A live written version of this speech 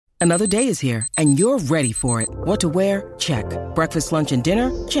Another day is here, and you're ready for it. What to wear? Check. Breakfast, lunch, and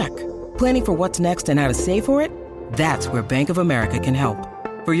dinner? Check. Planning for what's next and how to save for it? That's where Bank of America can help.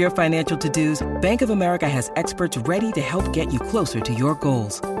 For your financial to-dos, Bank of America has experts ready to help get you closer to your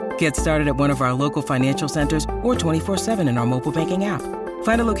goals. Get started at one of our local financial centers or 24/7 in our mobile banking app.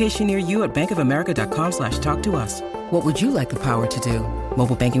 Find a location near you at bankofamerica.com/talktous. What would you like the power to do?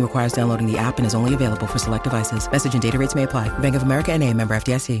 Mobile banking requires downloading the app and is only available for select devices. Message and data rates may apply. Bank of America N.A., member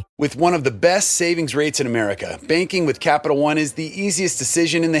FDIC. With one of the best savings rates in America, banking with Capital One is the easiest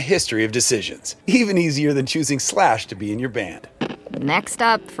decision in the history of decisions. Even easier than choosing Slash to be in your band. Next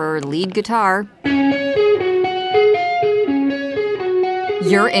up for lead guitar.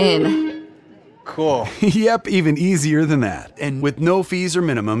 You're in. Cool. Yep, even easier than that. And with no fees or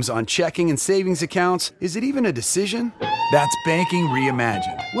minimums on checking and savings accounts, is it even a decision? That's banking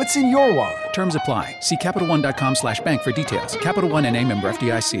reimagined. What's in your wallet? Terms apply. See CapitalOne.com/bank for details. Capital One N.A., member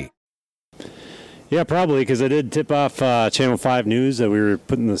FDIC. Yeah, probably, because I did tip off Channel 5 News that we were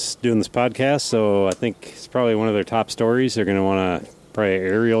doing this podcast, so I think it's probably one of their top stories. They're going to want probably an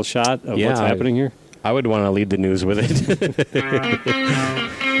aerial shot of what's happening here. I would want to lead the news with it.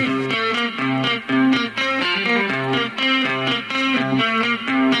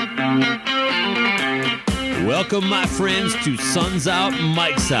 Welcome, my friends, to Suns Out,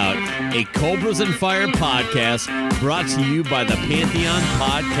 Mike's Out, a Cobras and Fire podcast brought to you by the Pantheon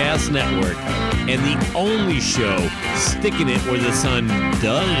Podcast Network, and the only show sticking it where the sun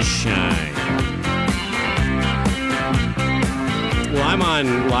does shine. Well,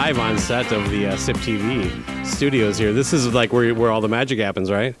 I'm live on set of the SIP TV studios here. This is like where all the magic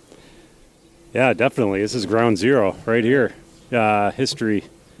happens, right? Yeah, definitely. This is ground zero right here. History.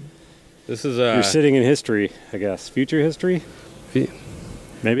 This is You're sitting in history, I guess. Future history?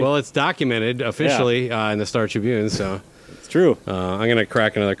 Maybe. Well, it's documented officially in the Star Tribune, so it's true. I'm going to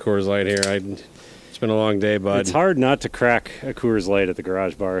crack another Coors Light here. It's been a long day, bud. It's hard not to crack a Coors Light at the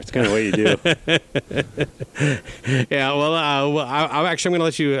garage bar. It's kind of what you do. Yeah, well, I'm going to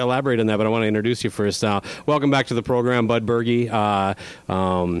let you elaborate on that, but I want to introduce you first. Welcome back to the program, Bud Berge.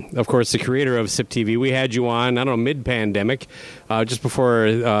 Of course, the creator of SIP TV. We had you on, I don't know, mid-pandemic, just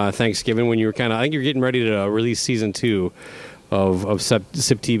before Thanksgiving, when you were I think you're getting ready to release season 2 of SIP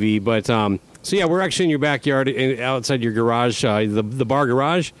TV. But, so yeah, we're actually in your backyard, outside your garage, the bar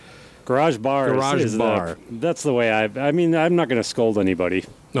garage. Garage bar. Garage bar. That's the way I mean, I'm not going to scold anybody.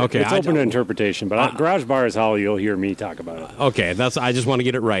 Okay. It's open to interpretation, but garage bar is how you'll hear me talk about it. Okay. I just want to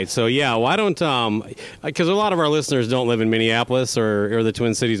get it right. So, yeah, why don't, because a lot of our listeners don't live in Minneapolis or the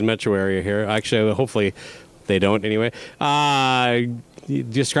Twin Cities metro area here. Actually, hopefully they don't anyway.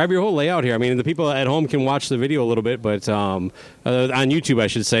 Describe your whole layout here. I mean, the people at home can watch the video a little bit, but on YouTube, I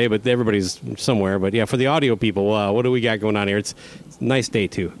should say, but everybody's somewhere. But yeah, for the audio people, what do we got going on here? It's a nice day,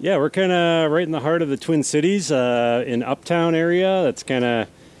 too. Yeah, we're kind of right in the heart of the Twin Cities, in Uptown area. That's kind of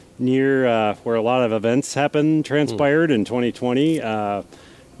near where a lot of events transpired in 2020,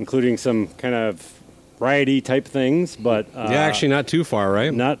 including some kind of variety type things, but actually not too far,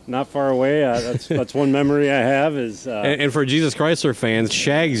 right? Not far away. That's one memory I have is. And for Jesus Chrysler fans,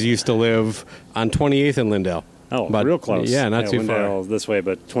 Shags used to live on 28th and Lindell. Oh, real close. Yeah, not too Lindell far. This way,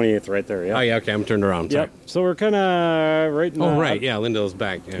 but 28th right there. Yeah. Oh yeah, okay. I'm turned around. Yep. So we're kind of right. In right. Yeah, Lindell's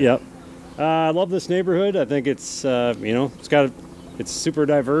back. Yeah. Yep. I love this neighborhood. I think it's it's super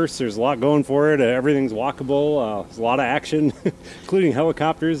diverse. There's a lot going for it. Everything's walkable. There's a lot of action, including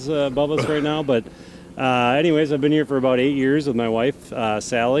helicopters above us right now, but. Anyways, I've been here for about 8 years with my wife,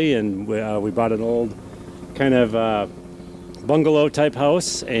 Sally, and we bought an old kind of bungalow-type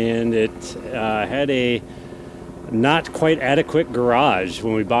house, and it had a not quite adequate garage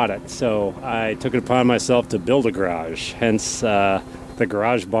when we bought it. So I took it upon myself to build a garage, hence the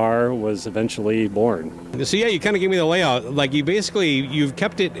garage bar was eventually born. So yeah, you kind of gave me the layout. Like you've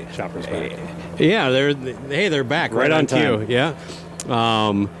kept it. Shoppers back. Yeah, they're back right on time. Cue. Yeah.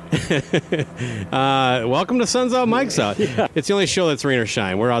 Welcome to Suns Out, Mike's Out. Yeah. It's the only show that's rain or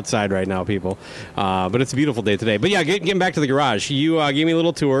shine. We're outside right now, people. But it's a beautiful day today. But yeah, getting back to the garage. You gave me a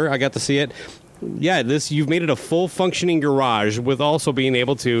little tour. I got to see it. Yeah, you've made it a full functioning garage with also being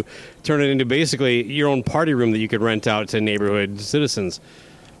able to turn it into basically your own party room that you could rent out to neighborhood citizens.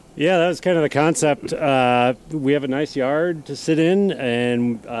 Yeah, that was kind of the concept. We have a nice yard to sit in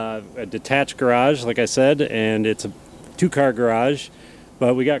and a detached garage, like I said, and it's a 2-car garage,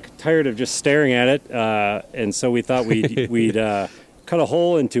 but we got tired of just staring at it, and so we thought we'd cut a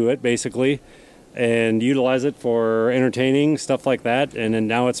hole into it, basically, and utilize it for entertaining, stuff like that, and then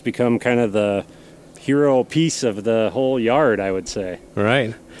now it's become kind of the hero piece of the whole yard, I would say.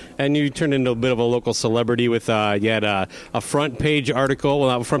 Right. And you turned into a bit of a local celebrity with you had a front page article, well,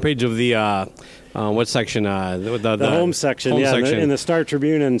 not front page of the what section? The home section, in the Star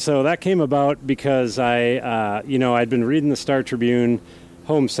Tribune. And so that came about because I'd been reading the Star Tribune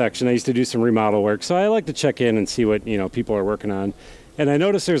home section. I used to do some remodel work, so I like to check in and see what people are working on. And I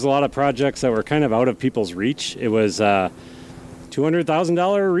noticed there's a lot of projects that were kind of out of people's reach. It was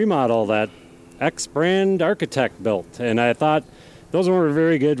 $200,000 remodel that X brand architect built, and I thought those were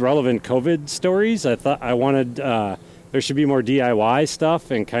very good, relevant COVID stories. I wanted there should be more DIY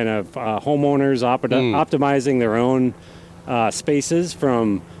stuff and kind of homeowners optimizing their own spaces,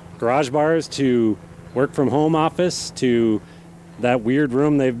 from garage bars to work from home office to that weird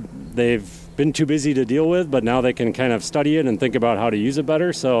room they've been too busy to deal with, but now they can kind of study it and think about how to use it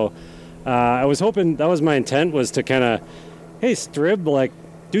better. So I was hoping, that was my intent, was to kind of, hey, Strib, like,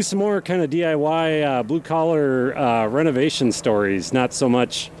 do some more kind of DIY blue-collar renovation stories, not so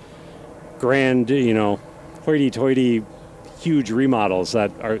much grand, hoity-toity, huge remodels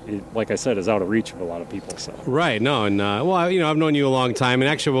that are, like I said, is out of reach of a lot of people. So right, no, and I've known you a long time, and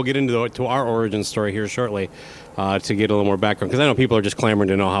actually we'll get into to our origin story here shortly to get a little more background, because I know people are just clamoring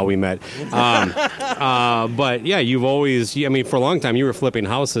to know how we met. But yeah, you've always, for a long time you were flipping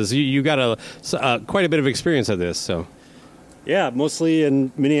houses. You got quite a bit of experience at this, so. Yeah, mostly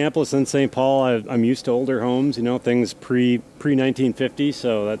in Minneapolis and St. Paul. I'm used to older homes, things pre-1950.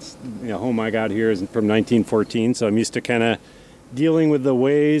 So that's home I got here is from 1914. So I'm used to kind of dealing with the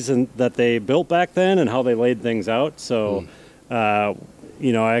ways that they built back then and how they laid things out. So, I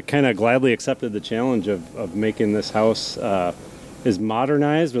kind of gladly accepted the challenge of making this house is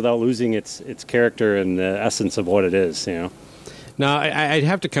modernized without losing its character and the essence of what it is. Now, I'd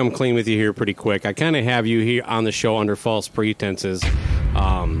have to come clean with you here pretty quick. I kind of have you here on the show under false pretenses.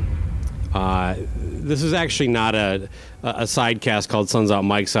 This is actually not a sidecast called Suns Out,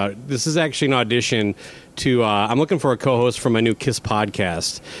 Mike's Out. This is actually an audition to, I'm looking for a co-host for my new KISS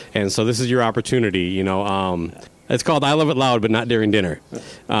podcast. And so this is your opportunity, It's called I Love It Loud, but Not During Dinner.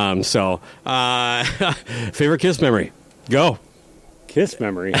 Favorite KISS memory? Go. KISS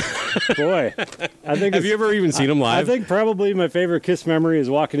memory. Boy. Have you ever even seen them live? I think probably my favorite KISS memory is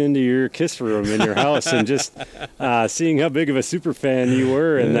walking into your KISS room in your house and just seeing how big of a super fan you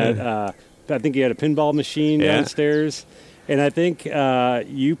were, and that I think you had a pinball machine downstairs. And I think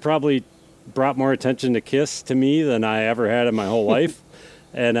you probably brought more attention to KISS to me than I ever had in my whole life.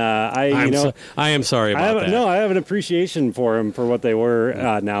 And I am sorry about that. No, I have an appreciation for them for what they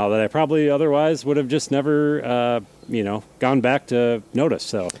were now that I probably otherwise would have just never gone back to notice.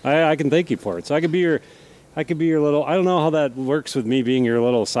 So I can thank you for it. So I could be your little, I don't know how that works with me being your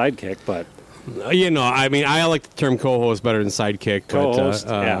little sidekick, but I like the term co-host better than sidekick. Co-host,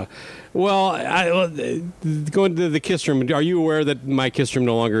 yeah. Well, going to the KISS room, are you aware that my KISS room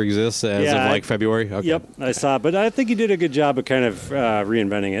no longer exists as of February? Okay. Yep, I saw it. But I think you did a good job of kind of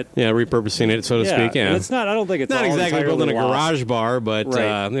reinventing it. Yeah, repurposing it, so to speak. Yeah, and it's not, I don't think it's not exactly building a garage bar, but right.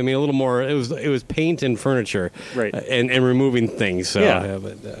 a little more, it was paint and furniture. Right. And removing things. So, yeah.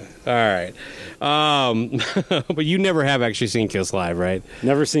 All right. But you never have actually seen KISS live, right?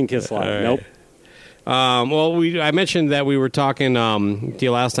 Never seen KISS live, right. Nope. I mentioned that we were talking to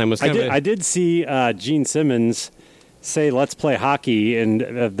you last time. I did see Gene Simmons say, "Let's play hockey," in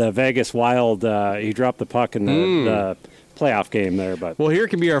the Vegas Wild. He dropped the puck in the playoff game there. But here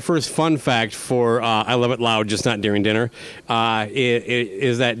can be our first fun fact for I Love It Loud, just not during dinner.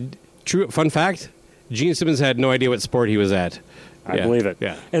 Is that true? Fun fact: Gene Simmons had no idea what sport he was at. I believe it.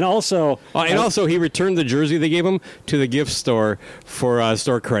 Yeah. And also, he returned the jersey they gave him to the gift store for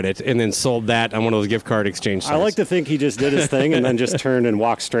store credit, and then sold that on one of those gift card exchange sites. I like to think he just did his thing and then just turned and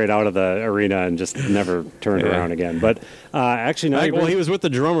walked straight out of the arena and just never turned around again. But actually, no. He was with the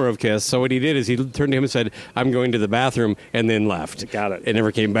drummer of KISS, so what he did is he turned to him and said, "I'm going to the bathroom," and then left. Got it. It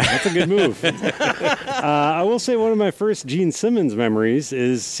never came back. That's a good move. I will say one of my first Gene Simmons memories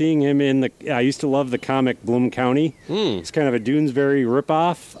is seeing him in I used to love the comic Bloom County. It's kind of a Doonesbury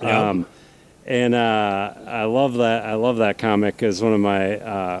ripoff. Yep. And I love that. I love that comic as one of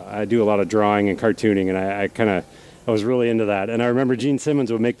my. I do a lot of drawing and cartooning, and I was really into that. And I remember Gene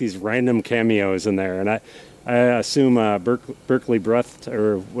Simmons would make these random cameos in there, and I assume Berkeley Breath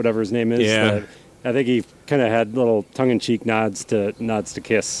or whatever his name is. Yeah. I think he kind of had little tongue-in-cheek nods to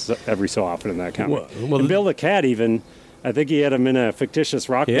KISS every so often in that comic. Well, and Bill the Cat even I think he had him in a fictitious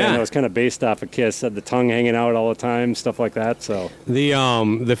rock band that was kind of based off of Kiss. Had the tongue hanging out all the time, stuff like that. So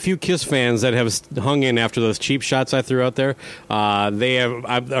the few Kiss fans that have hung in after those cheap shots I threw out there,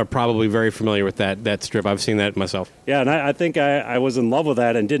 are probably very familiar with that strip. I've seen that myself. Yeah, and I think I was in love with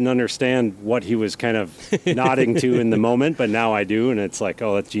that and didn't understand what he was kind of nodding to in the moment, but now I do, and it's like,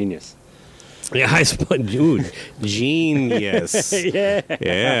 oh, that's genius. Yeah, dude, genius. Yeah.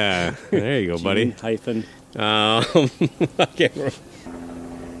 There you go, buddy. Hyphen. I can't remember.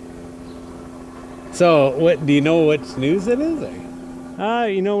 So, what do you know? What news it is?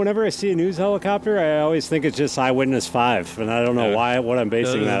 Whenever I see a news helicopter, I always think it's just Eyewitness 5, and I don't know what I'm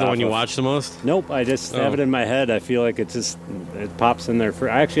basing that the off one you of. watch the most? Nope, I just have it in my head. I feel like it pops in there.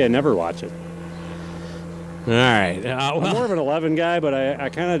 I never watch it. All right. I'm more of an 11 guy, but I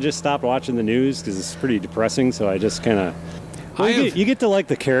kind of just stopped watching the news because it's pretty depressing, so I just kind of... you get to like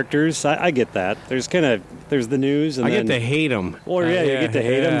the characters. I get that. There's the news, and I get to hate them. Well, you get to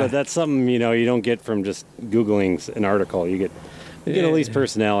hate them, but that's something you don't get from just Googling an article. You get at least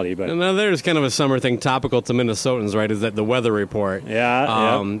personality. But now there's kind of a summer thing topical to Minnesotans, right? Is that the weather report?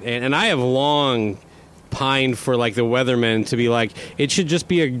 Yeah. And I have long pined for like the weathermen to be like, it should just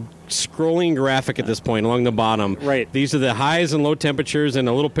be a scrolling graphic at this point along the bottom. Right. These are the highs and low temperatures and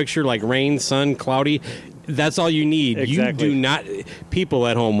a little picture like rain, sun, cloudy. That's all you need. Exactly. You do not. People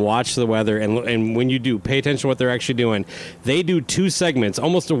at home watch the weather, and when you do, pay attention to what they're actually doing. They do 2 segments.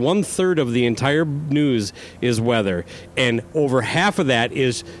 Almost 1/3 of the entire news is weather, and over half of that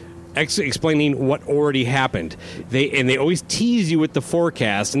is explaining what already happened. They always tease you with the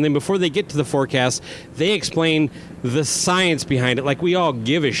forecast, and then before they get to the forecast, they explain the science behind it. Like we all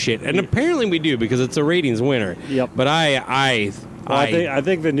give a shit, and apparently we do because it's a ratings winner. Yep. But I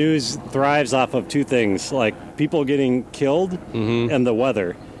think the news thrives off of 2 things, like people getting killed and the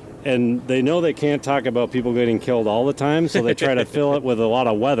weather. And they know they can't talk about people getting killed all the time, so they try to fill it with a lot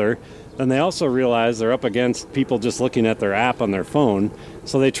of weather. And they also realize they're up against people just looking at their app on their phone,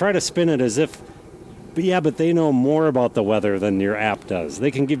 so they try to spin it as if, but they know more about the weather than your app does.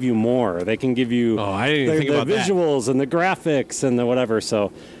 They can give you more. They can give you I didn't even think about the visuals and the graphics and the whatever.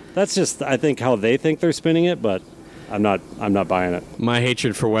 So that's just, I think, how they think they're spinning it, but I'm not buying it. My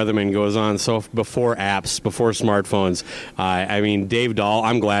hatred for weathermen goes on. So before apps, before smartphones, I mean, Dave Dahl,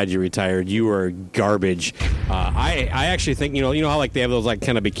 I'm glad you retired. You were garbage. I actually think, you know how like they have those like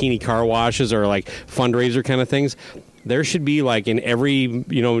kind of bikini car washes or like fundraiser kind of things? There should be like in every,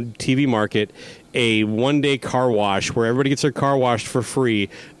 TV market, a one-day car wash where everybody gets their car washed for free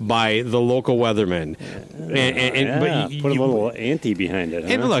by the local weathermen. But put a little ante behind it.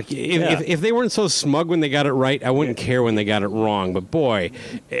 And look, if they weren't so smug when they got it right, I wouldn't care when they got it wrong. But boy,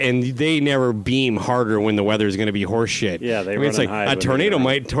 and they never beam harder when the weather is going to be horse shit. Yeah, it's like a tornado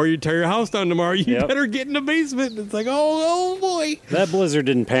might tear your house down tomorrow. You better get in the basement. It's like, oh boy. That blizzard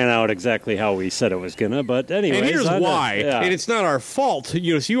didn't pan out exactly how we said it was gonna. But anyway, and here's why. And it's not our fault. So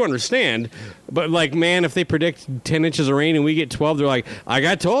you understand. But like, man, if they predict 10 inches of rain and we get 12, they're like,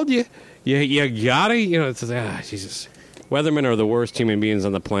 I told you. You gotta, it's Jesus. Weathermen are the worst human beings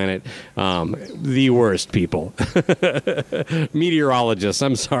on the planet. The worst people. Meteorologists,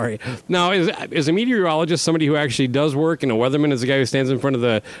 I'm sorry. Now, is a meteorologist somebody who actually does work, and a weatherman is the guy who stands in front of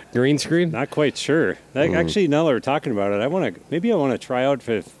the green screen? Not quite sure. Actually, now that we're talking about it, I want to try out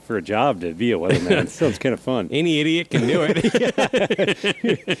for a job to be a weatherman. It sounds kind of fun. Any idiot can do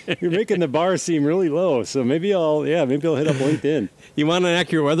it. You're making the bar seem really low, so maybe I'll hit up LinkedIn. You want an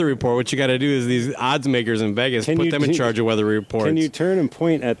accurate weather report, what you got to do is these odds makers in Vegas, put them in charge of weather reports. Can you turn and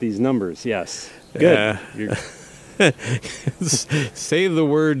point at these numbers? Yes. Good. Say the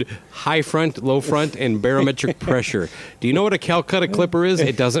word high front, low front, and barometric pressure. Do you know what a Calcutta Clipper is?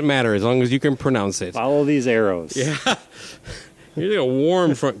 It doesn't matter as long as you can pronounce it. Follow these arrows. Yeah. Here's a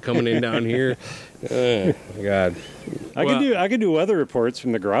warm front coming in down here. Oh, God. I could do weather reports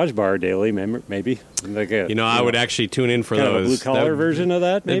from the Garage Bar daily, maybe. Like I would actually tune in for kind those. Of a blue-collar version of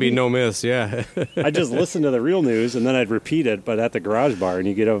that, maybe? That'd be no miss, yeah. I'd just listen to the real news, and then I'd repeat it, but at the Garage Bar, and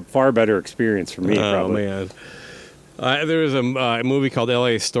you get a far better experience from me, probably. Oh, man. There was a movie called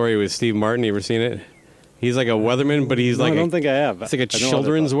L.A. Story with Steve Martin. You ever seen it? He's like a weatherman, but he's like... I don't think I have. It's like a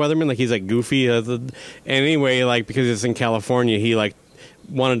children's weatherman. Like, he's like goofy. And anyway, like, because it's in California, he like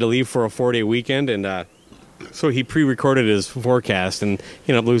wanted to leave for a 4-day weekend, and so he pre-recorded his forecast, and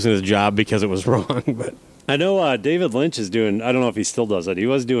he ended up losing his job because it was wrong. But I know David Lynch is doing, I don't know if he still does it, he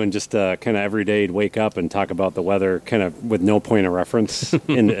was doing just kind of every day he'd wake up and talk about the weather kind of with no point of reference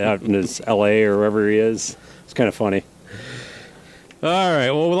in his L.A. or wherever he is. It's kind of funny. All right.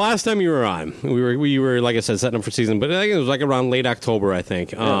 Well, the last time you were on, we were like I said, setting up for season, but I think it was like around late October, I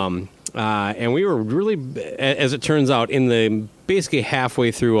think. Yeah. And we were really, as it turns out, in the basically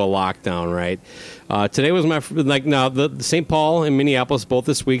halfway through a lockdown. Right. Today was now the St. Paul and Minneapolis both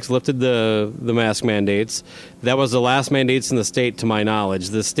this week lifted the mask mandates. That was the last mandates in the state, to my knowledge.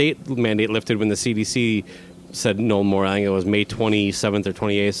 The state mandate lifted when the CDC said no more. I think it was May 27th or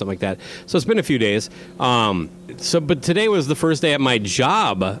 28th, something like that. So it's been a few days. But today was the first day at my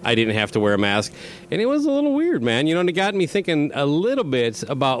job I didn't have to wear a mask, and it was a little weird, man. And it got me thinking a little bit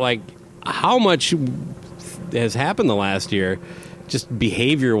about like how much has happened the last year, just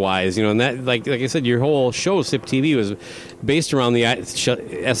behavior-wise. And that, like I said, your whole show, SIP TV, was based around the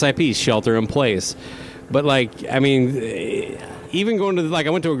SIP, shelter in place. But even going to I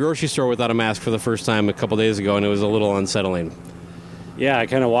went to a grocery store without a mask for the first time a couple days ago, and it was a little unsettling. Yeah, I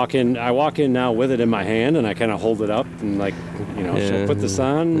kind of walk in now with it in my hand, and I kind of hold it up and she'll put this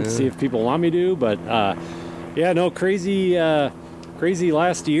on, see if people want me to. But crazy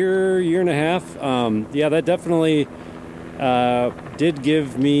last year and a half. That definitely did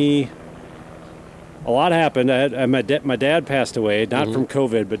give me a lot happened. My dad passed away, not from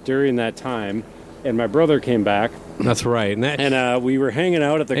COVID, but during that time. And my brother came back. That's right. And we were hanging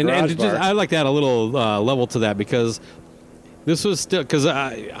out at the garage bar. I'd like to add a little level to that, because this was still... Because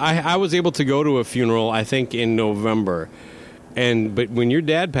I was able to go to a funeral, I think, in November. But when your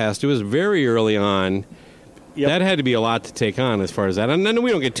dad passed, it was very early on. Yep. That had to be a lot to take on as far as that. And then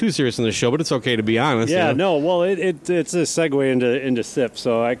we don't get too serious in the show, but it's okay to be honest. Yeah, no. Well, it's a segue into SIP,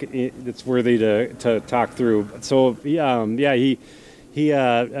 so it's worthy to talk through. So, he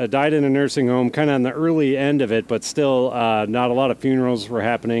died in a nursing home, kind of on the early end of it, but still not a lot of funerals were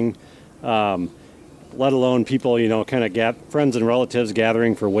happening, let alone people, kind of friends and relatives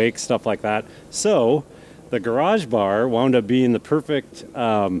gathering for wakes, stuff like that. So the garage bar wound up being the perfect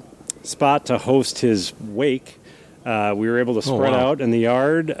spot to host his wake. We were able to spread out in the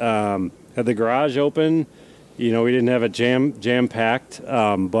yard, had the garage open. We didn't have it jam-packed,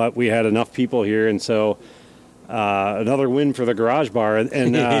 but we had enough people here, and so... another win for the garage bar,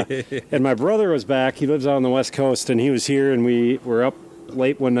 and my brother was back. He lives out on the West Coast, and he was here, and we were up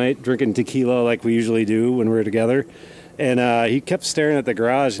late one night drinking tequila like we usually do when we're together. And he kept staring at the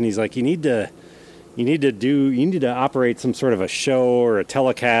garage, and he's like, "You need to operate some sort of a show or a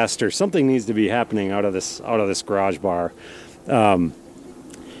telecast, or something needs to be happening out of this garage bar."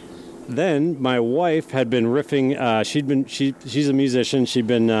 Then my wife had been riffing. She's a musician. She'd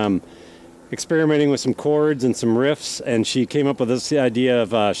been experimenting with some chords and some riffs, and she came up with this idea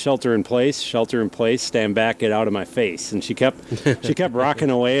of shelter in place, stand back, get out of my face. And she kept rocking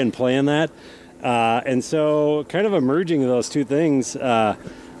away and playing that. And so kind of emerging those two things,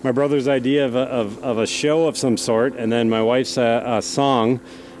 my brother's idea of a show of some sort, and then my wife's song,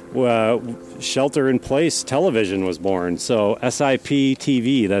 Shelter in Place Television, was born. So SIP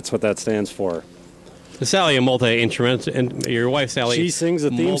TV, that's what that stands for. Sally, a multi-instrumentalist, and your wife, Sally, she sings the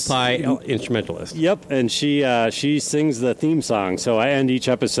theme, multi-instrumentalist. Yep, and she sings the theme song. So I end each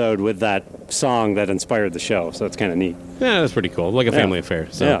episode with that song that inspired the show. So it's kind of neat. Yeah, that's pretty cool. Like a family affair.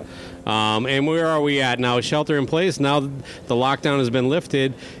 So. Yeah. And where are we at now? Shelter in place. Now the lockdown has been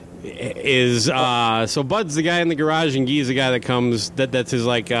lifted. So Bud's the guy in the garage, and Guy's the guy that comes. That's his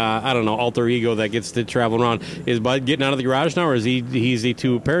alter ego that gets to travel around. Is Bud getting out of the garage now, or is he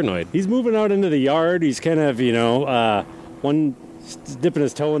too paranoid? He's moving out into the yard. He's kind of one dipping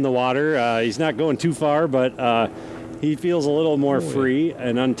his toe in the water. He's not going too far, but he feels a little more free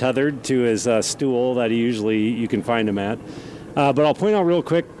and untethered to his stool that you can find him at. But I'll point out real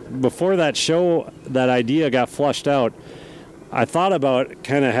quick, before that show, that idea got flushed out, I thought about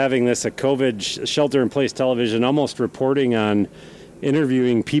kind of having this a COVID shelter-in-place television, almost reporting on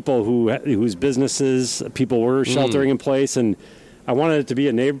interviewing people whose businesses people were sheltering in place, and I wanted it to be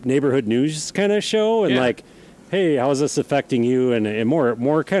a neighborhood news kind of show, and hey, how is this affecting you? And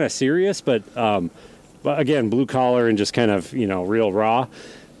more kind of serious, but again, blue collar and just kind of real raw.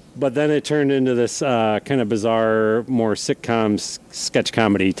 But then it turned into this kind of bizarre, more sitcom, sketch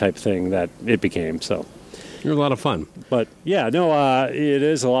comedy type thing that it became. So. You're a lot of fun. But it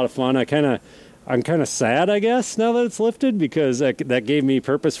is a lot of fun. I'm kind of sad, I guess, now that it's lifted, because that gave me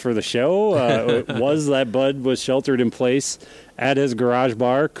purpose for the show. It was that Bud was sheltered in place at his garage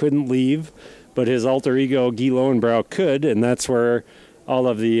bar, couldn't leave, but his alter ego, Guy Lowenbrow, could, and that's where all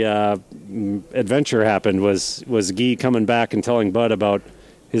of the adventure happened, was Guy coming back and telling Bud about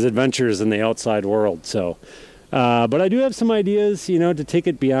his adventures in the outside world. So, but I do have some ideas, to take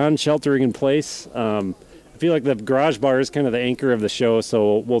it beyond sheltering in place. I feel like the garage bar is kind of the anchor of the show,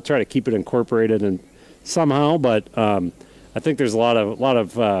 so we'll try to keep it incorporated and somehow. But I think there's a lot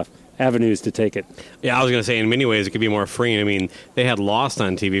of avenues to take it. Yeah, I was going to say, in many ways, it could be more freeing. I mean, they had Lost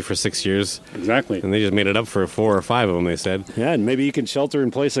on TV for 6 years. Exactly. And they just made it up for 4 or 5 of them, they said. Yeah, and maybe you can shelter in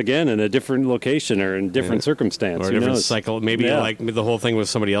place again in a different location or in different circumstance. Or a different cycle. Maybe like the whole thing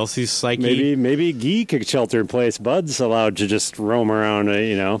was somebody else's psyche. Maybe Guy could shelter in place. Bud's allowed to just roam around,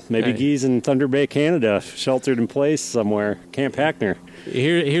 Maybe Guy's in Thunder Bay, Canada, sheltered in place somewhere. Camp Hackner.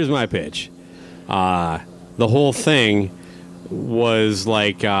 Here's my pitch. The whole thing was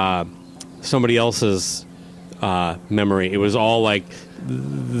like somebody else's memory. It was all like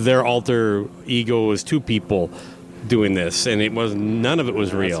their alter ego was 2 people doing this, and none of it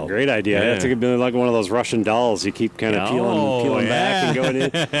was real. That's a great idea. Yeah. That's like one of those Russian dolls. You keep kind of peeling back and going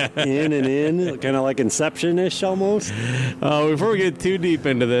in, kind of like Inception-ish almost. Before we get too deep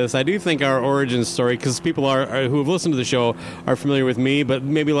into this, I do think our origin story, because people who have listened to the show are familiar with me, but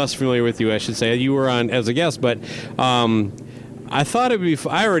maybe less familiar with you, I should say. You were on as a guest, but I thought it'd be.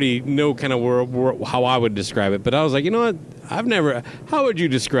 I already know kind of how I would describe it, but I was like, you know what? How would you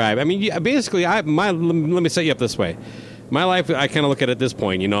describe? I mean, basically, let me set you up this way. My life, I kind of look at it at this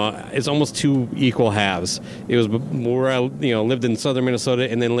point. It's almost 2 equal halves. It was where I, lived in southern Minnesota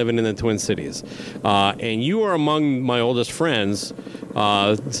and then living in the Twin Cities. And you are among my oldest friends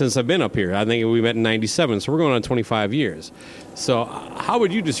since I've been up here. I think we met in '97, so we're going on 25 years. So, how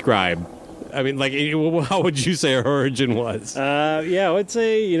would you describe? I mean, how would you say our origin was? I would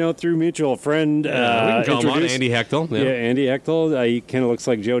say, through mutual friend. We can call him on Andy Hechtel. Yeah, Andy Hechtel. He kind of looks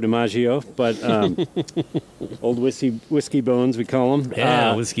like Joe DiMaggio, but old whiskey bones, we call him.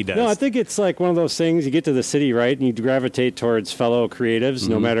 Yeah, whiskey does. No, I think it's like one of those things. You get to the city, right, and you gravitate towards fellow creatives,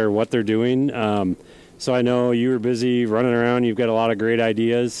 no matter what they're doing. So I know you were busy running around. You've got a lot of great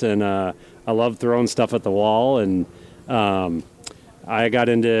ideas, and I love throwing stuff at the wall, and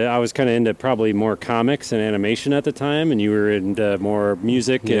I was kind of into probably more comics and animation at the time, and you were into more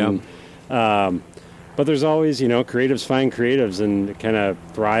music. And but there's always, creatives find creatives and kind of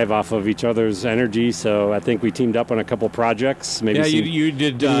thrive off of each other's energy. So I think we teamed up on a couple projects. Maybe you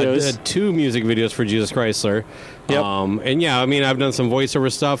did 2 music videos for Jesus Chrysler. Yep. And I've done some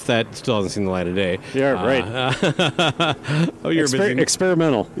voiceover stuff that still hasn't seen the light of day. Yeah, right. You're busy.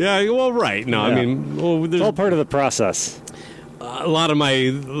 Experimental. Yeah, well, right. No, yeah. I mean, it's all part of the process. A lot of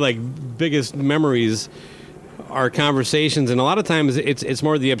my biggest memories are conversations, and a lot of times it's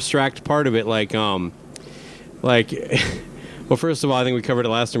more the abstract part of it. Well, first of all, I think we covered it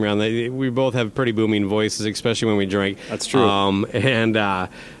last time around. We both have pretty booming voices, especially when we drink. That's true.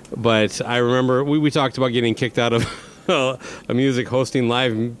 But I remember we talked about getting kicked out of a venue hosting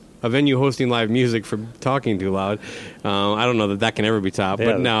live music for talking too loud. I don't know that can ever be topped.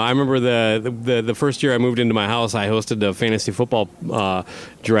 Yeah. But no, I remember the first year I moved into my house, I hosted the fantasy football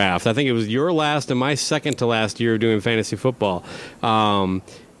draft. I think it was your last and my second to last year of doing fantasy football.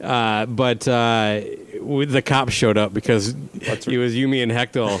 But the cops showed up because it was you, me, and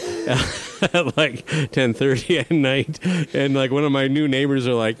Hechtel at 10:30 at night, and one of my new neighbors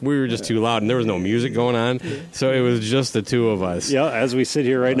are like, we were just too loud, and there was no music going on, so it was just the 2 of us. Yeah, as we sit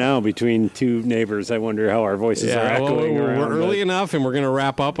here right now between 2 neighbors, I wonder how our voices are echoing around. We're early enough, and we're going to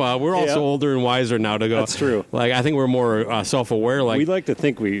wrap up. We're also older and wiser now to go. That's true. I think we're more self-aware. We'd like to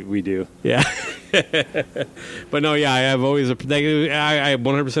think we do. Yeah. But no, yeah, I have always. I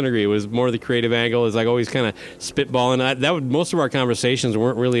 100% agree. It was more the creative angle. It's always kind of spitballing. Most of our conversations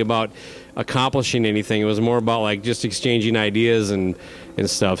weren't really about accomplishing anything. It was more about just exchanging ideas and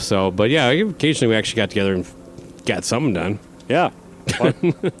stuff. So, but yeah, occasionally we actually got together and got something done. Yeah.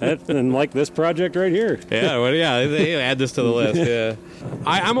 And like this project right here. Yeah, well, add this to the list. Yeah,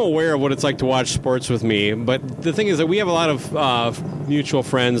 I'm aware of what it's like to watch sports with me, but the thing is that we have a lot of mutual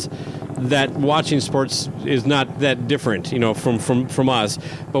friends that watching sports is not that different, from us.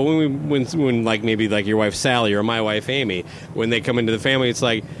 But when maybe your wife Sally or my wife Amy, when they come into the family, it's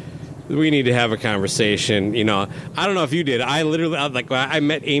like, we need to have a conversation. I don't know if you did. I literally, I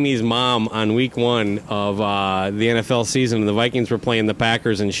met Amy's mom on week 1 of the NFL season, and the Vikings were playing the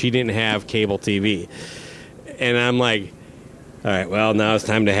Packers, and she didn't have cable TV. And I'm like, all right, well, now it's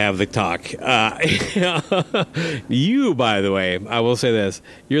time to have the talk. You, by the way, I will say this.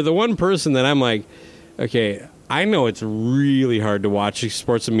 You're the one person that I'm like, okay, I know it's really hard to watch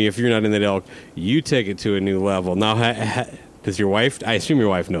sports with me if you're not in that ilk. You take it to a new level. Now, does your wife? I assume your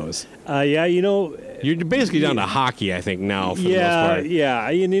wife knows. Yeah, you're basically down to hockey, I think, now for the most part. Yeah,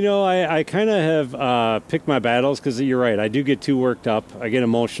 I kind of have picked my battles because you're right. I do get too worked up. I get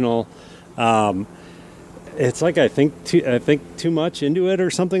emotional. It's like I think too much into it or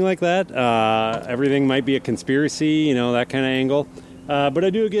something like that. Everything might be a conspiracy, that kind of angle. But I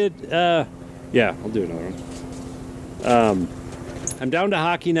do get. I'll do another one. I'm down to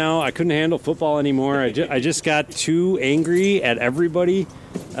hockey now. I couldn't handle football anymore. I just got too angry at everybody,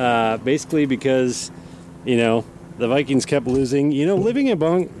 basically because, the Vikings kept losing. Living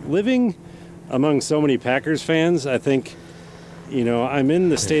among so many Packers fans, I think, I'm in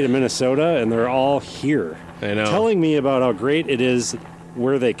the state of Minnesota, and they're all here. I know. Telling me about how great it is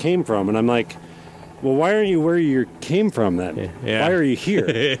where they came from. And I'm like, well, why aren't you where you came from then? Yeah. Why are you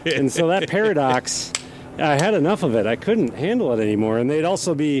here? And so that paradox, I had enough of it. I couldn't handle it anymore. And they'd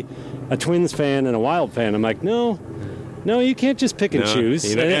also be a Twins fan and a Wild fan. I'm like, no, you can't just pick and choose.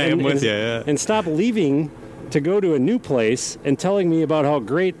 I'm with you, yeah. And stop leaving to go to a new place and telling me about how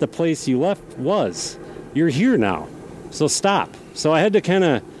great the place you left was. You're here now, so stop. So I had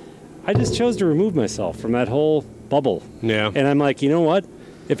to I just chose to remove myself from that whole bubble. Yeah. And I'm like, you know what?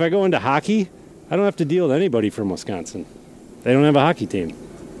 If I go into hockey, I don't have to deal with anybody from Wisconsin. They don't have a hockey team.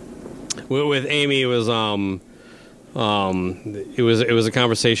 With Amy, it was it was a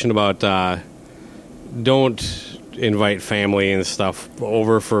conversation about don't invite family and stuff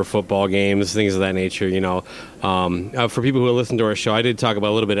over for football games, things of that nature. For people who listen to our show, I did talk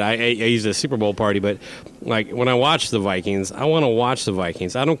about a little bit. I used a Super Bowl party, but like when I watch the Vikings, I want to watch the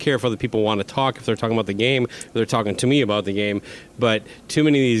Vikings. I don't care if other people want to talk, if they're talking about the game, if they're talking to me about the game. But too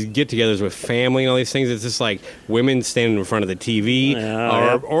many of these get-togethers with family and all these things, it's just like women standing in front of the TV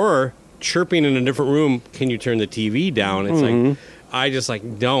or chirping in a different room. Can you turn the TV down? It's like I just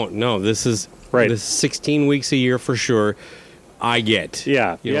don't. No, this is. Right. This 16 weeks a year for sure. I get.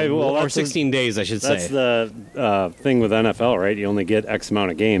 Yeah. Or 16 days, I should say. That's the thing with NFL, right? You only get X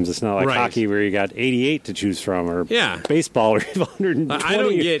amount of games. It's not like hockey where you got 88 to choose from, or baseball where you have 120. I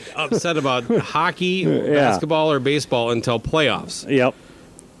don't get upset about hockey, basketball, or baseball until playoffs. Yep.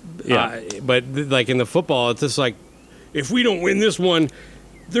 Yeah. But like in the football, it's just like, if we don't win this one,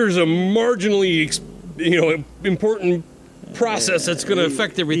 there's a marginally, important process that's going to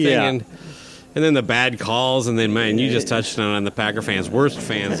affect everything. Yeah. And then the bad calls, and then, man, you just touched on the Packer fans. Worst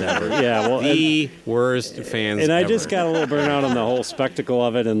fans ever. The worst fans ever. And I just got a little burnout on the whole spectacle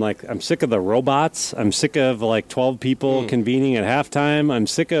of it, and, I'm sick of the robots. I'm sick of, 12 people convening at halftime.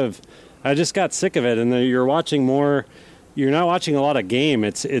 I just got sick of it, and you're watching more. You're not watching a lot of game.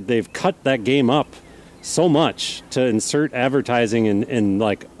 They've cut that game up so much to insert advertising and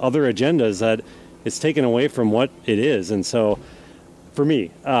other agendas that it's taken away from what it is, and so... For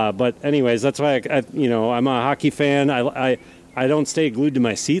me, but anyways, that's why I'm a hockey fan. I don't stay glued to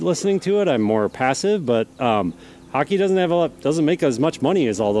my seat listening to it. I'm more passive, but hockey doesn't make as much money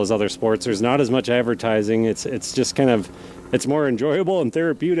as all those other sports. There's not as much advertising. It's just it's more enjoyable and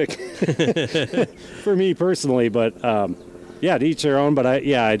therapeutic for me personally. But to each their own. But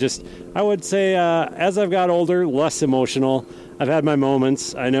I would say as I've got older, less emotional. I've had my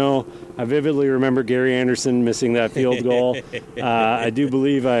moments. I vividly remember Gary Anderson missing that field goal. I do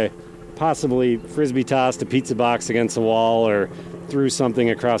believe I possibly frisbee tossed a pizza box against the wall or threw something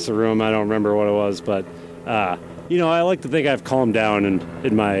across the room. I don't remember what it was, but I like to think I've calmed down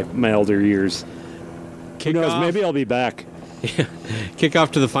in my older years. Who knows? Maybe I'll be back. Kick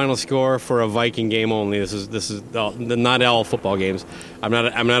off to the final score for a Viking game only. This is not all football games. I'm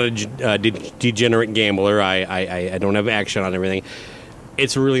not a degenerate gambler. I don't have action on everything.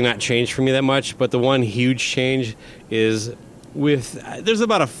 It's really not changed for me that much. But the one huge change is there's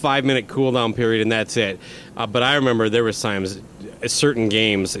about a 5-minute cool down period, and that's it. But I remember there was times certain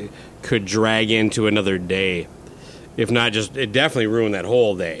games could drag into another day. If not, it definitely ruined that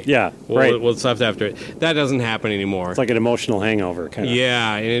whole day. Yeah, right. What's left after it. That doesn't happen anymore. It's like an emotional hangover, kind of.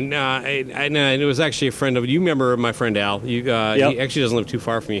 Yeah, and it was actually a friend of... You remember my friend Al? He actually doesn't live too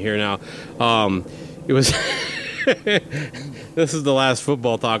far from you here now. It was... This is the last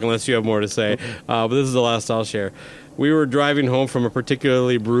football talk, unless you have more to say. But this is the last I'll share. We were driving home from a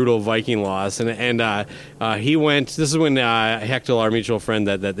particularly brutal Viking loss, and he went. This is when Hector, our mutual friend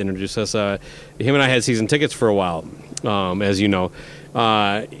that introduced us, him and I had season tickets for a while, as you know.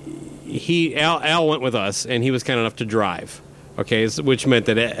 Al went with us, and he was kind enough to drive. Okay, which meant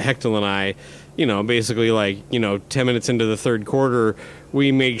that Hector and I, basically 10 minutes into the third quarter,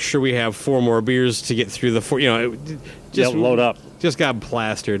 we make sure we have 4 more beers to get through the 4. Just load up. Just got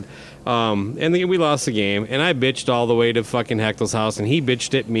plastered. And then we lost the game, and I bitched all the way to fucking Hector's house, and he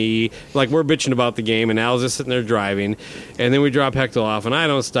bitched at me. We're bitching about the game, and Al's just sitting there driving. And then we drop Hector off, and I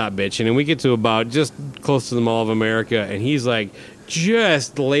don't stop bitching. And we get to about just close to the Mall of America, and he's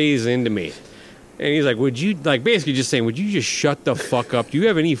just lays into me. And he's like, would you, basically just saying, would you just shut the fuck up? Do you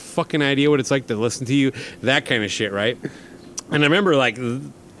have any fucking idea what it's like to listen to you? That kind of shit, right? And I remember,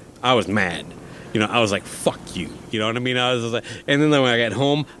 I was mad. I was like, fuck you. You know what I mean? I was like, and then when I got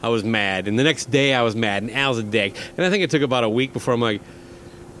home, I was mad. And the next day, I was mad. And Al's a dick. And I think it took about a week before I'm like,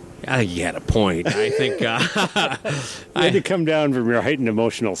 I think you had a point. I think I had to come down from your heightened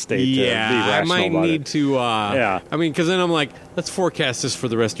emotional state. Yeah, to be rational I might about need it. to. Yeah, I mean, because then I'm like, let's forecast this for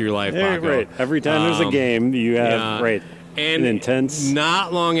the rest of your life. Yeah, Paco. right. Every time there's a game, you have and an intense.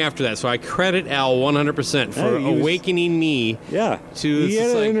 Not long after that, so I credit Al 100% for awakening me. Yeah, to he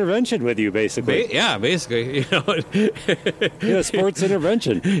had an intervention with you, basically. Basically, sports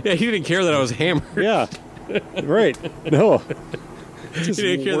intervention. Yeah, he didn't care that I was hammered. Yeah, right. No. Just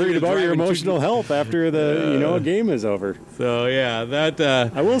worried about your emotional health after the a game is over. So yeah, that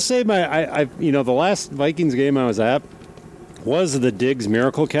I will say I the last Vikings game I was at was the Diggs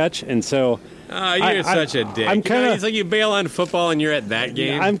miracle catch, and so you're such a dick. I'm kind of it's like you bail on football and you're at that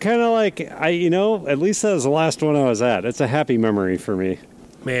game. I'm kind of like at least that was the last one I was at. It's a happy memory for me.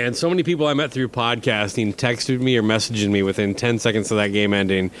 Man, so many people I met through podcasting texted me or messaged me within 10 seconds of that game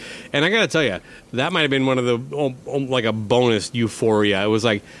ending. And I got to tell you, that might have been one of the, like a bonus euphoria. It was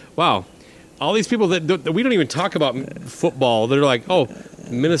like, wow, all these people that we don't even talk about football, they're like, oh,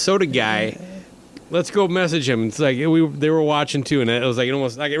 Minnesota guy, let's go message him. It's like, they were watching too. And it was like,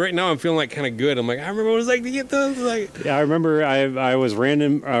 almost like right now I'm feeling like kind of good. I'm like, I remember what it was like to get those. Yeah, I remember I was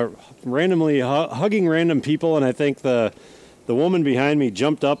randomly hugging random people, and I think the woman behind me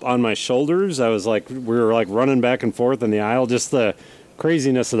jumped up on my shoulders. I was like, we were like running back and forth in the aisle. Just the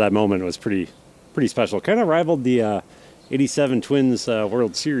craziness of that moment was pretty special. Kind of rivaled the 87 Twins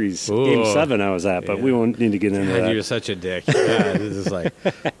World Series Game 7 I was at, but we won't need to get into that. You're such a dick. Yeah, this is like,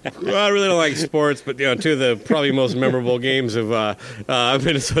 I really don't like sports, but two of the probably most memorable games of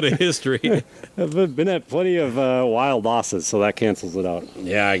Minnesota history. I've been at plenty of wild losses, so that cancels it out.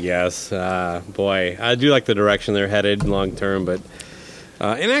 Yeah, I guess. Boy, I do like the direction they're headed long term, but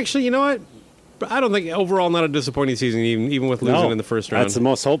and actually, you know what? I don't think overall not a disappointing season, even with losing in the first round. That's the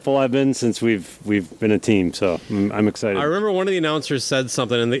most hopeful I've been since we've been a team. So I'm excited. I remember one of the announcers said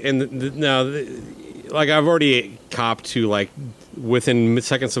something, and now, like I've already copped to like within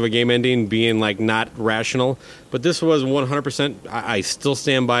seconds of a game ending being like not rational, but this was 100%. I still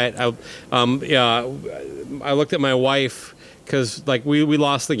stand by it. I looked at my wife. Because like we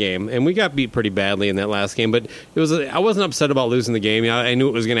lost the game and we got beat pretty badly in that last game, but I wasn't upset about losing the game. I knew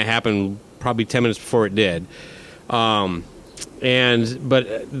it was going to happen probably 10 minutes before it did. But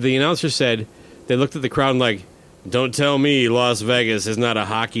the announcer said they looked at the crowd and like, don't tell me Las Vegas is not a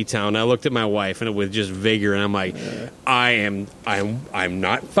hockey town. I looked at my wife and with just vigor, and I'm like, I'm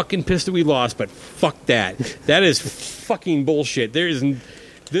not fucking pissed that we lost, but fuck that. That is fucking bullshit.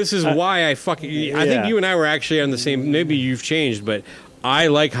 This is why I think you and I were actually on the same. Maybe you've changed, but I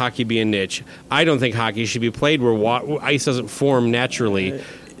like hockey being niche. I don't think hockey should be played where ice doesn't form naturally.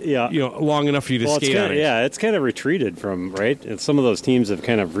 Long enough for you to skate on it. Yeah, it's kind of retreated from right. And some of those teams have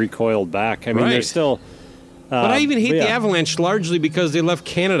kind of recoiled back. I mean, they're still. But I even hate the Avalanche largely because they left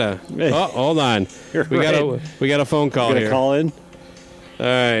Canada. Oh, hold on, we got a phone call here. Call in. All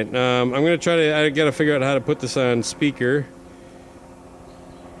right, I'm gonna try to. I got to figure out how to put this on speaker.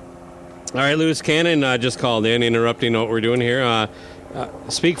 All right, Lewis Cannon just called in, interrupting what we're doing here.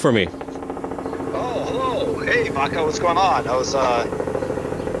 Speak for me. Oh, hello. Hey, Paco, what's going on? I was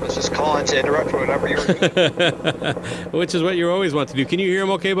just calling to interrupt whatever you were doing. Which is what you always want to do. Can you hear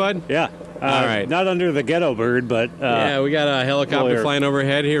him okay, bud? Yeah. All right. Not under the ghetto bird, but... yeah, we got a helicopter flying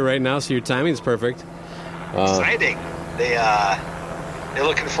overhead here right now, so your timing's perfect. Exciting. They're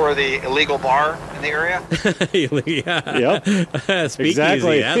looking for the illegal bar in the area? Yeah. Yep. Speak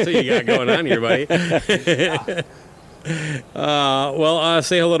exactly. Easy. That's what you got going on here, buddy.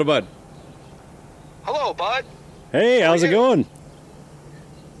 Say hello to Bud. Hello, Bud. Hey, how's it going?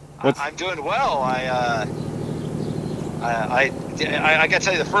 I'm doing well. I got to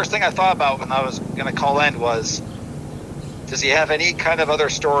tell you, the first thing I thought about when I was going to call in was, does he have any kind of other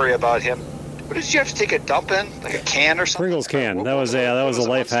story about him? What did you have to take a dump in? Like a can or something? Pringles can. That was a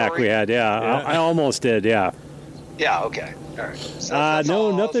life hack we had. Yeah. I almost did. Yeah. Yeah. Okay. All right. So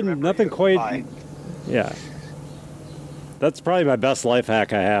no, nothing quite. Yeah. That's probably my best life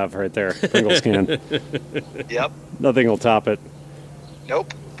hack I have right there. Pringles can. Yep. Nothing will top it.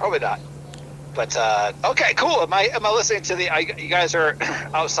 Nope. Probably not. But okay, cool. Am I listening to you guys are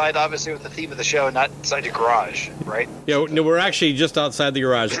outside, obviously, with the theme of the show, not inside your garage, right? Yeah, no, we're actually just outside the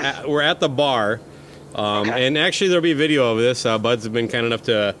garage. We're at the bar, and actually there'll be a video of this. Bud's been kind enough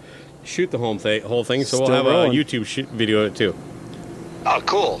to shoot the whole thing, so we'll have a YouTube video of it too. Oh,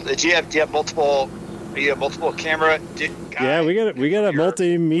 cool. Do you have multiple? You have multiple camera? Yeah, we got a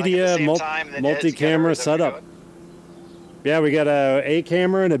multimedia, multi-camera setup. Yeah, we got a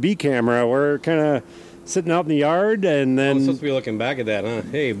camera and a B camera. We're kind of sitting out in the yard, and then... I'm supposed to be looking back at that, huh?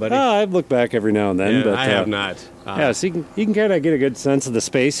 Hey, buddy. I've looked back every now and then. Yeah, but I have not. So you can kind of get a good sense of the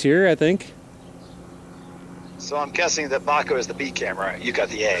space here, I think. So I'm guessing that Baco is the B camera. You got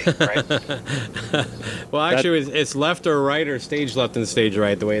the A, right? Well, actually, it's left or right or stage left and stage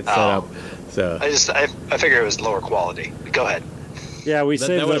right the way it's set up. So I figured it was lower quality. Go ahead. Yeah, that would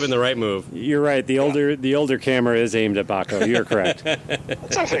have been the right move. You're right. The older camera is aimed at Baco. You're correct. That's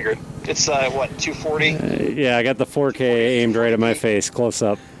what I figured. It's, 240? Yeah, I got the 4K aimed right at my face, close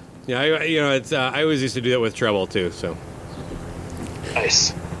up. Yeah, I always used to do that with treble, too, so.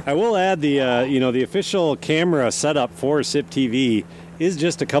 Nice. I will add the official camera setup for SIP TV is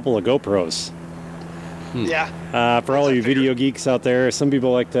just a couple of GoPros. Yeah. For all you video geeks out there, some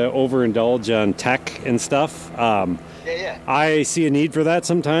people like to overindulge on tech and stuff. Yeah. I see a need for that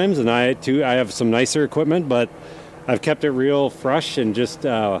sometimes, and I have some nicer equipment, but I've kept it real fresh and just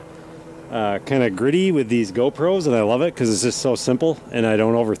kind of gritty with these GoPros, and I love it because it's just so simple, and I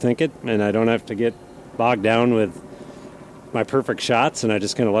don't overthink it, and I don't have to get bogged down with my perfect shots, and I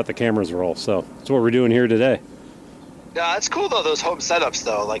just kind of let the cameras roll. So that's what we're doing here today. Yeah, it's cool though, those home setups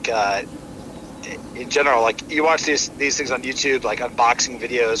though. Like in general, like you watch these things on YouTube, like unboxing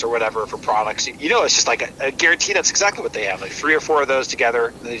videos or whatever for products. You know, it's just like a guarantee that's exactly what they have. Like 3 or 4 of those together,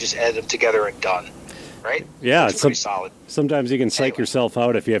 and they just edit them together and done. Right? Yeah, it's pretty solid. Sometimes you can psych yourself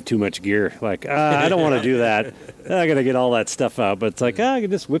out if you have too much gear. Like, I don't want to do that. I got to get all that stuff out. But it's like, I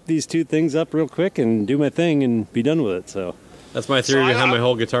can just whip these 2 things up real quick and do my thing and be done with it. So that's my theory behind my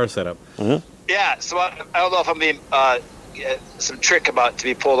whole guitar setup. Yeah, so I don't know if I'm being some trick about to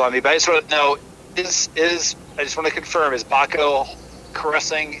be pulled on me, but I just want to know, I just want to confirm, is Baco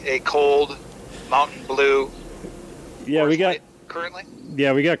caressing a cold Mountain Blue? Yeah, we got currently.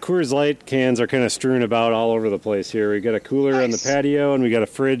 Yeah, we got Coors Light cans are kind of strewn about all over the place here. We got a cooler on the patio, and we got a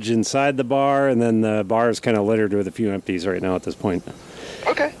fridge inside the bar, and then the bar is kind of littered with a few empties right now at this point.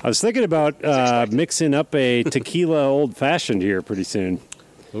 Okay. I was thinking about mixing up a tequila old-fashioned here pretty soon.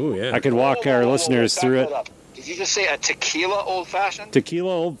 Ooh, yeah. I could walk our listeners through it. Did you just say a tequila old-fashioned? Tequila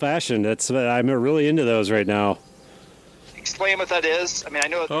old-fashioned. I'm really into those right now. Explain what that is. I mean, I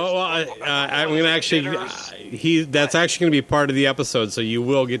know. I'm going to actually. That's actually going to be part of the episode, so you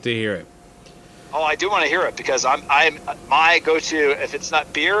will get to hear it. Oh, I do want to hear it because I'm my go-to. If it's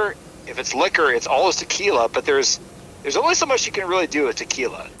not beer, if it's liquor, it's always tequila. But there's only so much you can really do with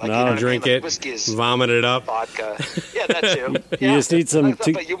tequila. Like, no, drink it, whiskey is vomit it up, vodka. Yeah, that too. You just need some.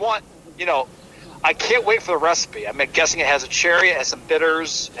 But you want, I can't wait for the recipe. I'm guessing it has a cherry, it has some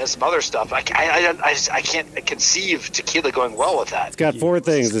bitters, it has some other stuff. I can't conceive tequila going well with that. It's got 4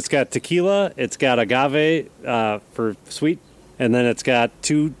 things. It's got tequila, it's got agave for sweet, and then it's got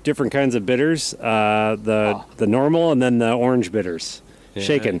 2 different kinds of bitters, the normal and then the orange bitters,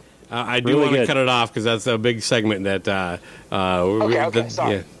 shaken. I do want to cut it off because that's a big segment that. Okay,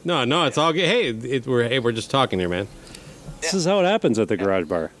 sorry. Yeah. No, it's all good. Hey, we're just talking here, man. This is how it happens at the garage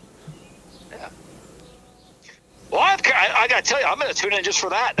bar. Well, I got to tell you, I'm going to tune in just for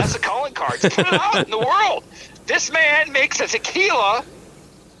that. That's a calling card. To put it out in the world. This man makes a tequila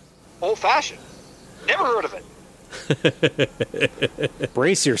old-fashioned. Never heard of it.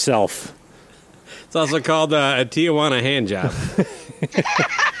 Brace yourself. It's also called a Tijuana hand job.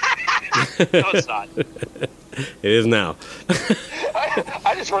 No, it's not. It is now.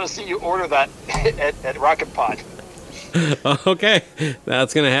 I just want to see you order that at Rocket Pot. Okay,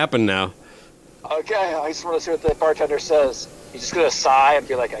 that's going to happen now. Okay, I just want to see what the bartender says. He's just going to sigh and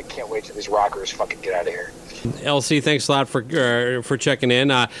be like, I can't wait till these rockers fucking get out of here. LC, thanks a lot for checking in.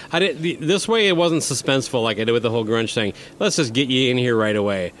 This way it wasn't suspenseful like I did with the whole grunge thing. Let's just get you in here right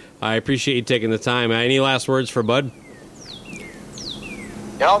away. I appreciate you taking the time. Any last words for Bud?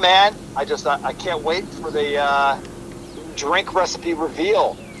 No, man. I can't wait for the drink recipe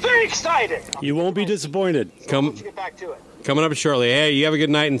reveal. Very excited. You won't be disappointed. Let's get back to it. Coming up shortly. Hey, you have a good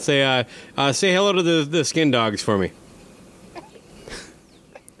night and say hello to the skin dogs for me.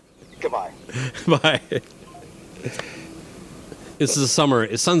 Goodbye. Bye. This is summer.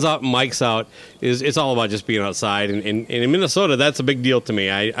 It's sun's out, Mike's out. It's all about just being outside. And in Minnesota, that's a big deal to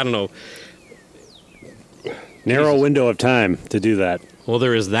me. I don't know. Narrow window of time to do that. Well,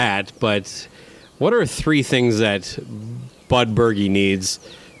 there is that. But what are 3 things that Bud Berge needs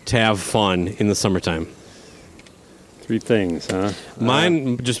to have fun in the summertime? 3 things, huh?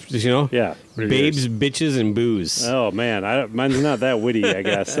 Mine, just, Yeah. What are babes, yours? bitches, and booze. Oh, man. Mine's not that witty, I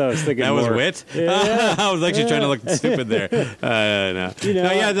guess. I was thinking That was more- wit? Yeah. I was actually trying to look stupid there. No.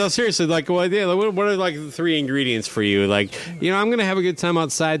 No, seriously, like, what are, like, the 3 ingredients for you? Like, I'm going to have a good time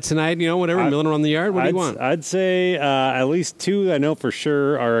outside tonight, whatever, milling around the yard. What do you want? I'd say at least 2 I know for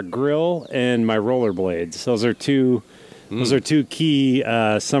sure are a grill and my rollerblades. Those are 2 key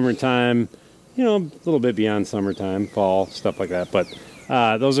summertime, a little bit beyond summertime, fall, stuff like that. But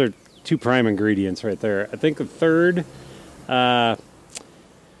those are 2 prime ingredients right there. I think the third, probably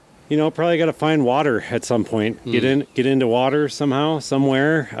got to find water at some point. Get into water somehow,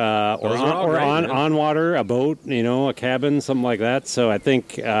 somewhere, on water, a boat, a cabin, something like that. So I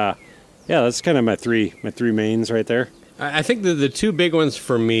think, that's kind of my three mains right there. I think the 2 big ones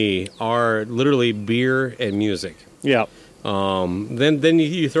for me are literally beer and music. Yeah. Then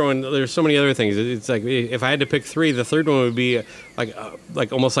you throw in, there's so many other things. It's like, if I had to pick 3, the third one would be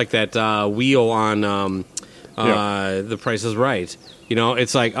like almost like that wheel on The Price is Right.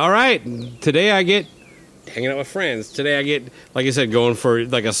 It's like, all right, today I get hanging out with friends. Today I get, like I said, going for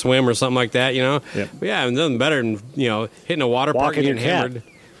like a swim or something like that. But yeah, nothing better than hitting a water park and getting hammered.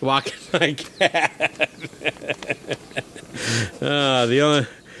 Walking my cat.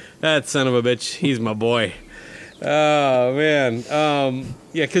 That son of a bitch, he's my boy. Oh man,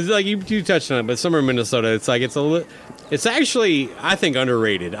 yeah, because like you touched on it, but summer in Minnesota, it's like it's actually, I think,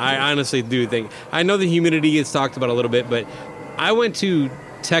 underrated. I honestly do think. I know the humidity gets talked about a little bit, but I went to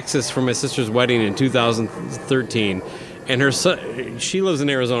Texas for my sister's wedding in 2013, and her son, she lives in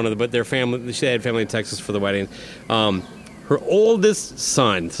Arizona, but she had family in Texas for the wedding. Her oldest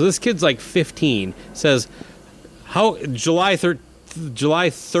son, so this kid's like 15, says, July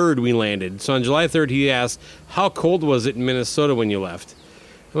 3rd we landed. So on July 3rd he asked, how cold was it in Minnesota when you left?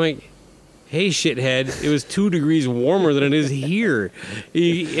 I'm like, hey, shithead, it was 2 degrees warmer than it is here.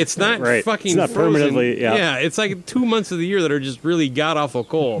 It's not right. fucking it's not frozen. Permanently, yeah, it's like 2 months of the year that are just really god-awful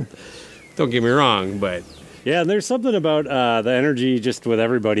cold. Don't get me wrong, but... Yeah, and there's something about the energy just with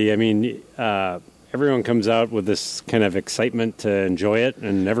everybody. I mean, everyone comes out with this kind of excitement to enjoy it,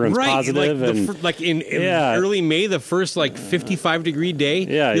 and everyone's positive. Like in early May, the first 55-degree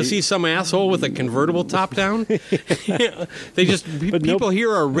day, you'll see some asshole with a convertible top down. People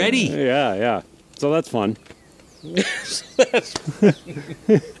here are ready. Yeah. So that's fun.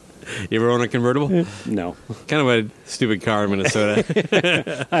 You ever own a convertible? No. Kind of a stupid car in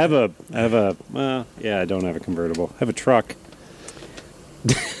Minnesota. I don't have a convertible. I have a truck.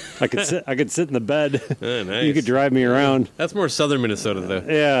 I could sit in the bed. Oh, nice. You could drive me around. That's more southern Minnesota, though.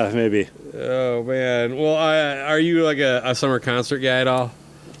 Yeah, maybe. Oh, man. Well, are you like a summer concert guy at all?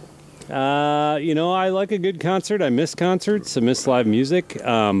 I like a good concert. I miss concerts. I miss live music.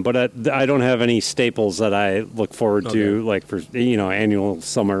 But I don't have any staples that I look forward to, like for annual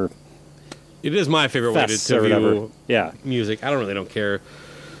summer. It is my favorite way to view music. I don't care.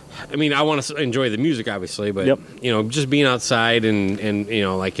 I mean, I want to enjoy the music, obviously, but just being outside and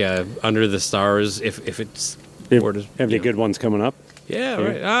under the stars. If it's have any good ones coming up? Yeah,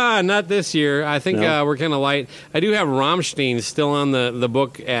 right. Not this year. I think we're kind of light. I do have Rammstein still on the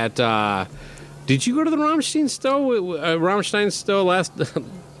book at. Did you go to the Rammstein still last?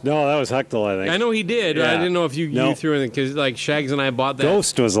 No, that was Hechtel, I think. I know he did. Yeah. I didn't know if you threw anything because like Shags and I bought that.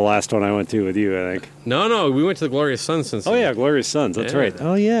 Ghost was the last one I went to with you, I think. No, we went to the Glorious Sons since. Oh yeah, Glorious Sons. That's right.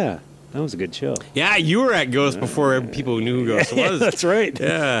 Oh yeah, that was a good show. Yeah, you were at Ghost before people knew who Ghost was. That's right.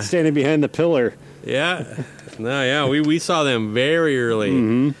 Yeah, standing behind the pillar. Yeah, we saw them very early.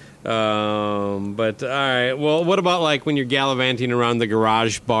 Mm-hmm. But all right. Well, what about like when you're gallivanting around the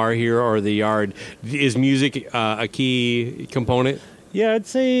garage bar here or the yard? Is music a key component? Yeah, I'd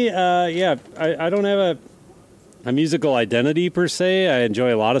say, I don't have a musical identity per se. I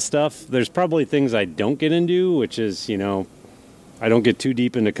enjoy a lot of stuff. There's probably things I don't get into, which is, I don't get too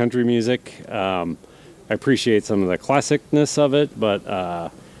deep into country music. I appreciate some of the classicness of it, but,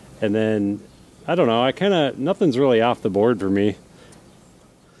 and then, I don't know, nothing's really off the board for me.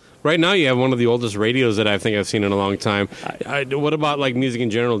 Right now, you have one of the oldest radios that I think I've seen in a long time. What about like music in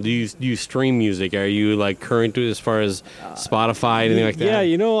general? Do you stream music? Are you like current as far as Spotify, anything like that?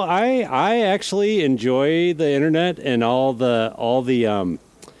 Yeah, I actually enjoy the internet and all the.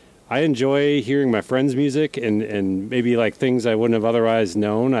 I enjoy hearing my friends' music and maybe like things I wouldn't have otherwise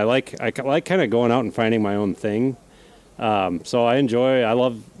known. I like kind of going out and finding my own thing. So I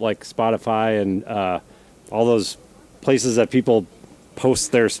love like Spotify and all those places that people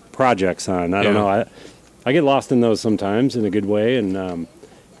post their projects on. I don't know. I get lost in those sometimes in a good way, and I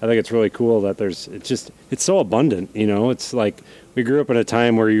think it's really cool that it's so abundant. It's like we grew up in a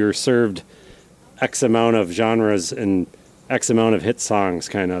time where you were served X amount of genres and X amount of hit songs,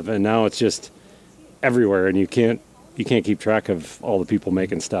 kind of, and now it's just everywhere, and you can't keep track of all the people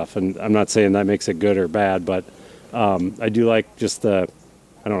making stuff. And I'm not saying that makes it good or bad, but I do like just the,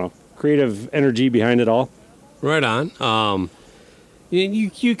 I don't know, creative energy behind it all. Right on.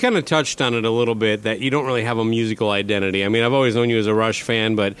 You kind of touched on it a little bit, that you don't really have a musical identity. I mean, I've always known you as a Rush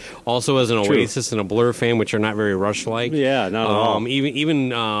fan, but also as an Oasis and a Blur fan, which are not very Rush-like. Yeah, not at all. Even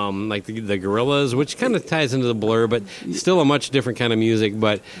like the Gorillaz, which kind of ties into the Blur, but still a much different kind of music.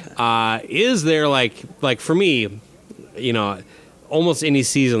 But is there, like for me, you know, almost any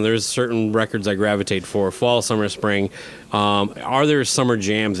season, there's certain records I gravitate for, fall, summer, spring. Are there summer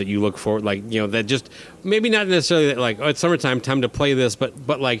jams that you look for, like, you know, that just, maybe not necessarily that, like, oh, it's summertime, time to play this,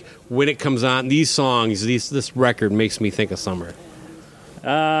 but like, when it comes on, these songs, this record makes me think of summer?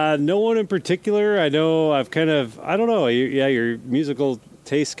 No one in particular. I know I've kind of, I don't know, your musical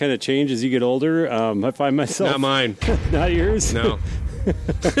taste kind of change as you get older. I find myself... Not mine. Not yours? No. All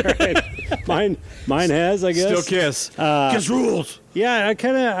right. Mine has, I guess. Still Kiss. Kiss rules. Yeah, I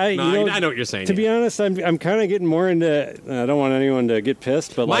kind of. I know what you're saying. To be honest, I'm kind of getting more into. I don't want anyone to get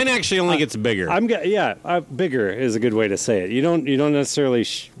pissed, but mine actually only gets bigger. Bigger is a good way to say it. You don't necessarily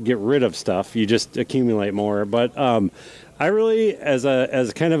get rid of stuff. You just accumulate more. But I really, as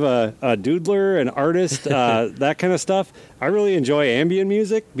kind of a doodler, an artist, that kind of stuff, I really enjoy ambient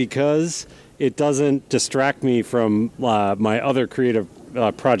music because it doesn't distract me from my other creative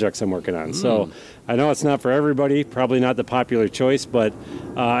projects I'm working on. So I know it's not for everybody, probably not the popular choice, but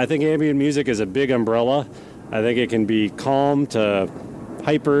I think ambient music is a big umbrella. I think it can be calm to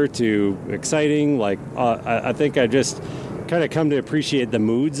hyper to exciting. Like I think I just kind of come to appreciate the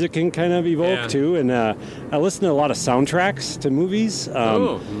moods it can kind of evoke too. And I listen to a lot of soundtracks to movies.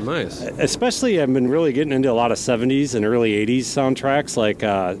 Nice. Especially, I've been really getting into a lot of 70s and early 80s soundtracks, like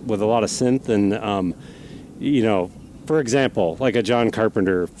with a lot of synth and, you know, for example, like a John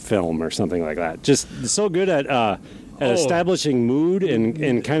Carpenter film or something like that. Just so good at establishing mood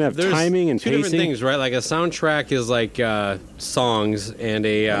and kind of timing and two pacing. Different things, right? Like a soundtrack is like songs and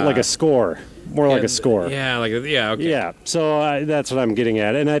a... like a score. More like a score. Yeah, okay. Yeah, so that's what I'm getting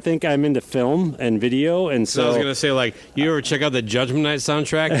at. And I think I'm into film and video, and so... I was going to say, like, you ever check out the Judgment Night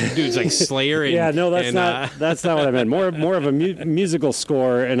soundtrack? Dude's like Slayer and... Yeah, no, that's not what I meant. More of a musical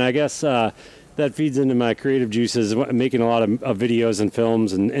score, and I guess that feeds into my creative juices, making a lot of videos and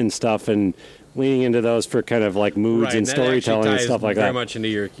films and stuff, and leaning into those for kind of like moods and storytelling and stuff like that. Very much into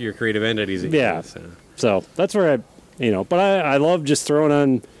your creative entities. Yeah, so that's where but I love just throwing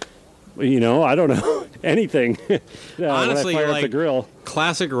on... I don't know, anything. Honestly, when I fire up the grill.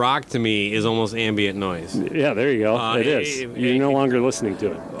 Classic rock to me is almost ambient noise. Yeah, there you go. It is. You're no longer listening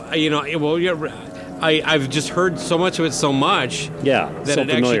to it. I've just heard so much of it so much that so it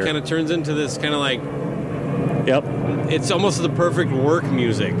actually kind of turns into this kind of like... Yep. It's almost the perfect work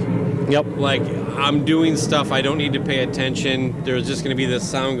music. Yep. Like, I'm doing stuff, I don't need to pay attention. There's just going to be this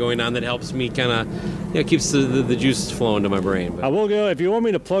sound going on that helps me kind of, keeps the juices flowing to my brain. But. I will go, if you want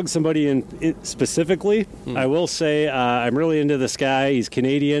me to plug somebody in specifically, I will say I'm really into this guy. He's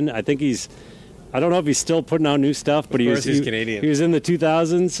Canadian. I think I don't know if he's still putting out new stuff, but he's Canadian. He was in the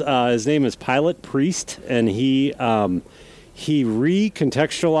 2000s. His name is Pilot Priest, and he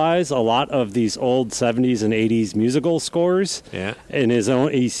recontextualized a lot of these old 70s and 80s musical scores. Yeah. In his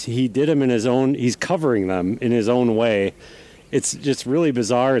own, he did them in his own. He's covering them in his own way. It's just really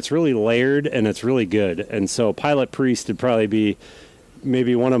bizarre. It's really layered, and it's really good. And so, Pilot Priest would probably be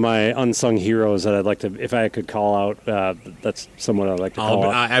maybe one of my unsung heroes that I'd like to, if I could call out. That's someone I'd like to call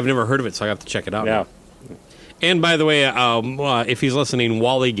out. I've never heard of it, so I have to check it out. Yeah. And by the way, if he's listening,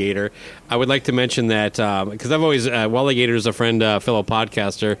 Wally Gator, I would like to mention that because I've always Wally Gator is a friend, fellow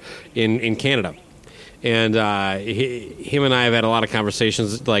podcaster in Canada, and him and I have had a lot of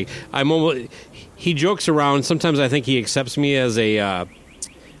conversations. Like he jokes around. Sometimes I think he accepts me as a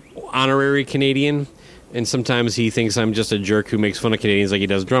honorary Canadian. And sometimes he thinks I'm just a jerk who makes fun of Canadians like he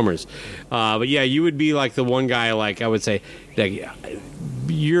does drummers. But yeah, you would be like the one guy, like I would say, like,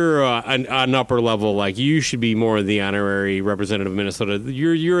 you're an upper level, like you should be more the honorary representative of Minnesota.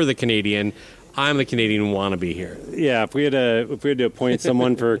 You're the Canadian. I'm the Canadian wannabe here. Yeah, if we had to appoint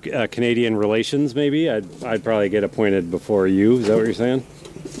someone for Canadian relations, maybe I'd probably get appointed before you. Is that what you're saying?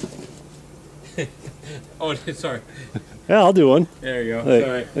 Oh, sorry. Yeah, I'll do one. There you go.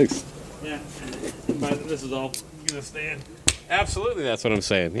 Sorry. Thanks. Yeah, but this is all gonna stand. Absolutely, that's what I'm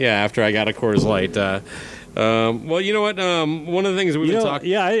saying. Yeah, after I got a Coors Light. Well, you know what? One of the things we've been talking...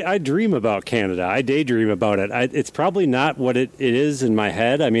 Yeah, I dream about Canada. I daydream about it. It's probably not what it is in my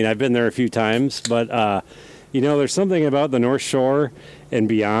head. I mean, I've been there a few times, but, there's something about the North Shore and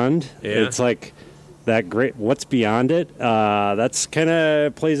beyond. Yeah. It's like that great. What's beyond it? That's kind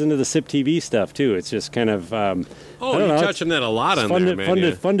of plays into the SIP TV stuff too. It's just kind of. You're touching that a lot on there,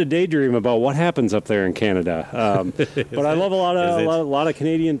 man. Fun to daydream about what happens up there in Canada. But I love a lot of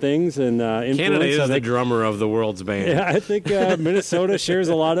Canadian things and Canada is the drummer of the world's band. Yeah, I think Minnesota shares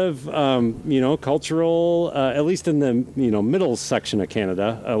a lot of cultural, at least in the middle section of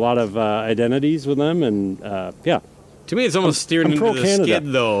Canada, a lot of identities with them, and yeah. To me, it's almost steering into the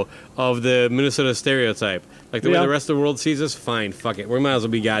skid, though, of the Minnesota stereotype. Like the way the rest of the world sees us, fine, fuck it. We might as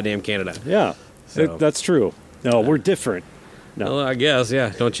well be goddamn Canada. Yeah, so. That's true. No, we're different. No. Well, I guess,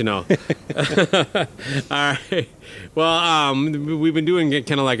 yeah. Don't you know? All right. Well, we've been doing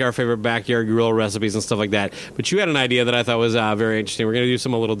kind of like our favorite backyard grill recipes and stuff like that. But you had an idea that I thought was very interesting. We're going to do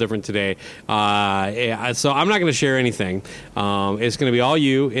something a little different today. So I'm not going to share anything. It's going to be all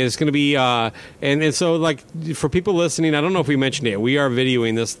you. It's going to be and so like for people listening, I don't know if we mentioned it. We are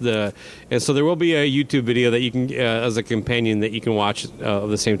videoing this. And so there will be a YouTube video that you can as a companion that you can watch at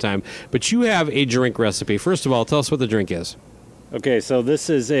the same time. But you have a drink recipe. First of all, tell us what the drink is. Okay, so this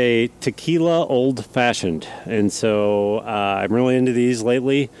is a tequila old-fashioned, and so I'm really into these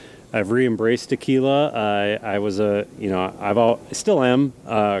lately. I've re-embraced tequila. I was still am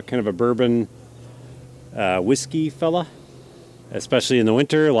kind of a bourbon whiskey fella, especially in the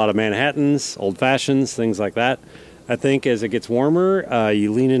winter. A lot of Manhattans, old-fashions, things like that. I think as it gets warmer,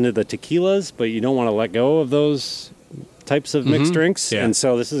 you lean into the tequilas, but you don't want to let go of those types of mixed drinks. Yeah. And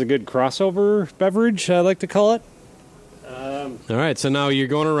so this is a good crossover beverage, I like to call it. All right, so now you're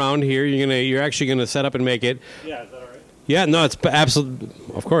going around here. You're actually gonna set up and make it. Yeah, is that all right? Yeah, no, it's absolutely.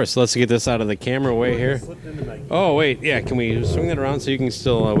 Of course, let's get this out of the camera way here. Oh wait, yeah. Can we swing that around so you can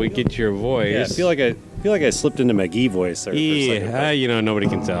still we get your voice? Yeah, I feel like I slipped into McGee voice there. Yeah, nobody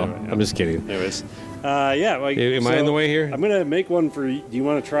can tell. I'm just kidding. Anyways. Yeah. Am I in the way here? I'm going to make one for you. Do you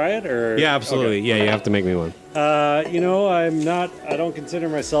want to try it? Or? Yeah, absolutely. Okay. Yeah, you have to make me one. I don't consider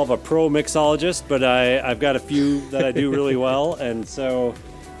myself a pro mixologist, but I've got a few that I do really well. And so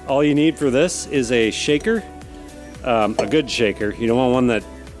all you need for this is a shaker, a good shaker. You don't want one that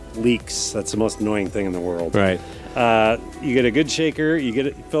leaks. That's the most annoying thing in the world. Right. You get a good shaker.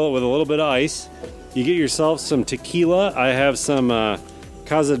 Fill it with a little bit of ice. You get yourself some tequila. I have some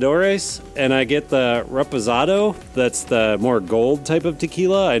Cazadores, and I get the Reposado. That's the more gold type of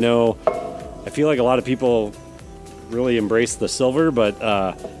tequila. I feel like a lot of people really embrace the silver, but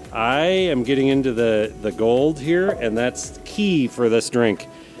I am getting into the gold here, and that's key for this drink.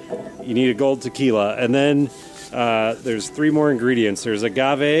 You need a gold tequila. And then there's 3 more ingredients. There's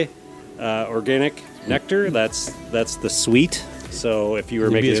agave organic nectar. That's the sweet. So if you were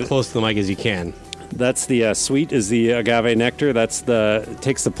making be as close to the mic as you can. That's the sweet is the agave nectar.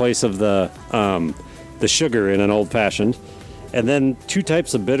 Takes the place of the sugar in an old fashioned, and then 2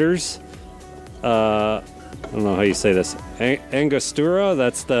 types of bitters. I don't know how you say this. Angostura.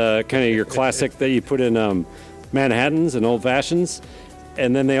 That's the kind of your classic that you put in Manhattans and old fashions,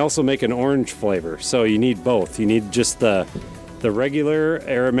 and then they also make an orange flavor. So you need both. You need just the regular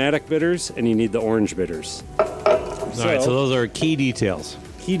aromatic bitters, and you need the orange bitters. All right. So those are key details.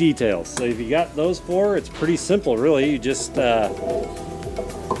 Key details. So if you got those 4, it's pretty simple, really. You just do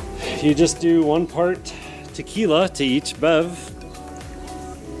 1 part tequila to each bev.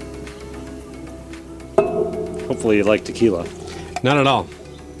 Hopefully you like tequila. Not at all.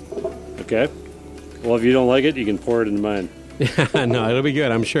 Okay. Well, if you don't like it, you can pour it into mine. No, it'll be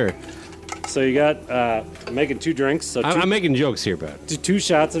good, I'm sure. So you got I'm making 2 drinks. So I'm making jokes here, but 2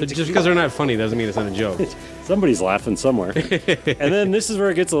 shots of tequila. Just because they're not funny doesn't mean it's not a joke. Somebody's laughing somewhere. And then this is where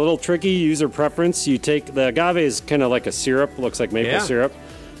it gets a little tricky. User preference. You take the agave is kind of like a syrup. Looks like maple syrup.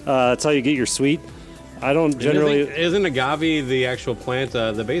 That's how you get your sweet. I don't generally. Isn't agave the actual plant,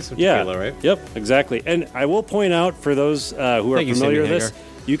 the base of tequila, right? Yep, exactly. And I will point out for those who are familiar with this,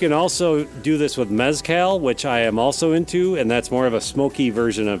 you can also do this with mezcal, which I am also into, and that's more of a smoky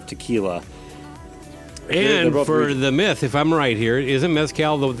version of tequila. And for the myth, if I'm right here, isn't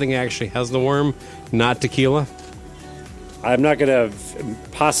mezcal the thing that actually has the worm, not tequila? I'm not going to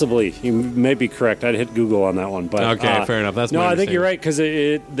possibly. You may be correct. I'd hit Google on that one. But okay, fair enough. That's no. I think you're right because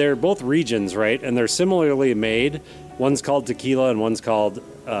they're both regions, right? And they're similarly made. One's called tequila and one's called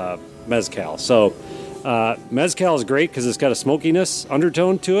mezcal. So mezcal is great because it's got a smokiness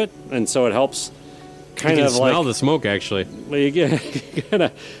undertone to it, and so it helps. You can smell the smoke, actually. Kind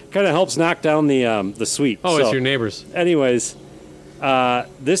of helps knock down the sweet. Oh, so, it's your neighbors. Anyways,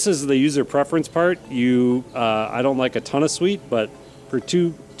 this is the user preference part. I don't like a ton of sweet, but for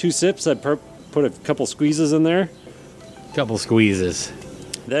two sips, I'd put a couple squeezes in there. Couple squeezes.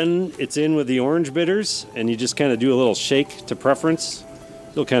 Then it's in with the orange bitters, and you just kind of do a little shake to preference.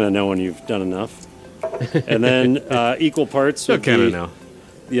 You'll kind of know when you've done enough. And then equal parts Still would kind of be know.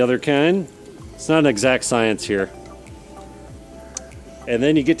 the other kind. It's not an exact science here. And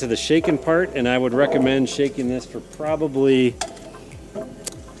then you get to the shaken part, and I would recommend shaking this for probably...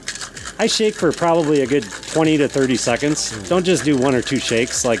 I shake for probably a good 20 to 30 seconds. Don't just do 1 or 2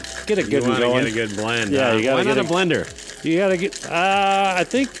 shakes. Like, get it good You and want going. to get a good blend. Yeah, huh? you gotta Why not get a blender? You gotta get. I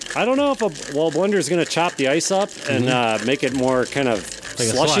don't know if a blender's gonna chop the ice up and make it more kind of Like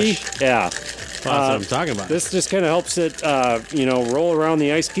a slushy. slush. Yeah, That's what I'm talking about. this just kind of helps it, roll around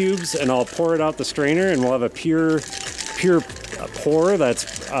the ice cubes, and I'll pour it out the strainer, and we'll have a pure pour that's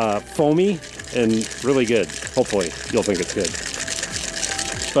foamy and really good. Hopefully, you'll think it's good.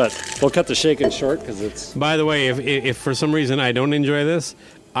 But we'll cut the shaking short because it's. By the way, if for some reason I don't enjoy this,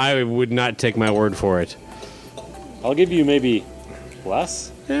 I would not take my word for it. I'll give you maybe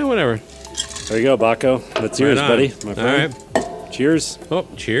less. Yeah, whatever. There you go, Baco. That's yours, Right on. buddy. My friend. All right. Cheers. Oh,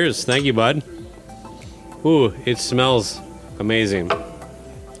 cheers. Thank you, bud. Ooh, it smells amazing.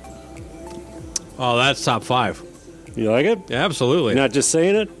 Oh, that's top 5. You like it? Yeah, absolutely. You're not just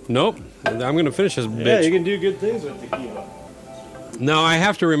saying it? Nope. I'm going to finish this bitch. Yeah, you can do good things with tequila. Now, I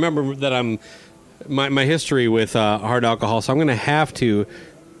have to remember that my history with hard alcohol, so I'm going to have to,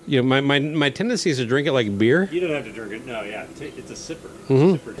 my tendency is to drink it like beer. You don't have to drink it. No, yeah. It's a sipper.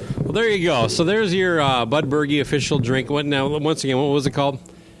 Mm-hmm. Well, there you go. So there's your Bud Berge official drink. Once again, what was it called?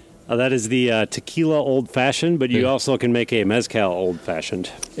 That is the tequila old fashioned, but you also can make a mezcal old fashioned.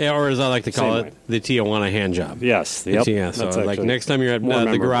 Yeah, or as I like to call Same it, the Tijuana hand job. Yes. Yep. Yeah, so That's like actually next time you're at more the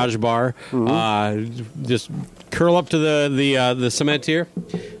memorable. garage bar, just curl up to the cement here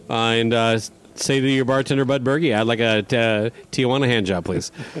and say to your bartender, Bud Berge, I'd like a Tijuana hand job,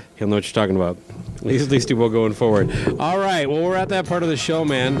 please. He'll know what you're talking about. At least he will going forward. All right, well, we're at that part of the show,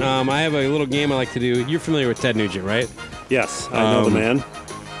 man. I have a little game I like to do. You're familiar with Ted Nugent, right? Yes, I know the man.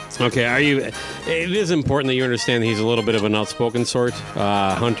 Okay, it is important that you understand that he's a little bit of an outspoken sort.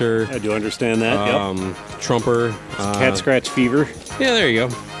 Hunter. I do understand that. Trumper. Cat scratch fever. Yeah, there you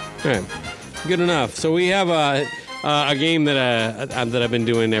go. All right. Good enough. So we have a game that I've been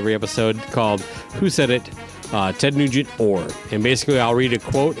doing every episode called Who Said It? Ted Nugent or. And basically I'll read a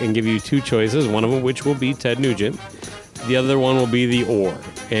quote and give you 2 choices, one of them which will be Ted Nugent. The other one will be the or.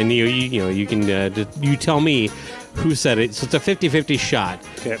 And you can you tell me who said it. So it's a 50-50 shot.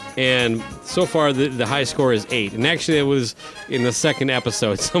 Okay. And so far the high score is 8. And actually it was in the second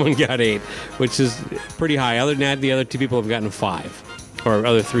episode someone got 8, which is pretty high. Other than that, the other 2 people have gotten 5. Or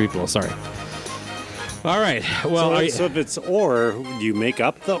other 3 people, sorry. All right. Well, so if it's or, do you make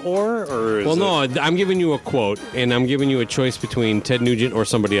up the or is no, I'm giving you a quote, and I'm giving you a choice between Ted Nugent or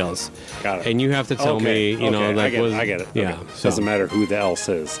somebody else. Got it. And you have to tell me, I get it. Yeah. Okay. Doesn't matter who the else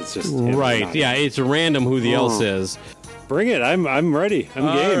is. It's just Right. Yeah, it's random who the else is. Bring it. I'm ready. I'm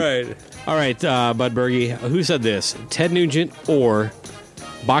game. All right, Bud Berge. Who said this? Ted Nugent or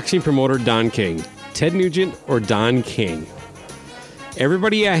boxing promoter Don King? Ted Nugent or Don King?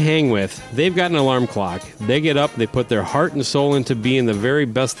 Everybody I hang with, they've got an alarm clock. They get up, they put their heart and soul into being the very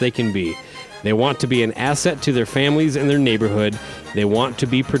best they can be. They want to be an asset to their families and their neighborhood. They want to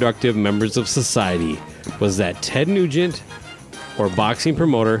be productive members of society. Was that Ted Nugent or boxing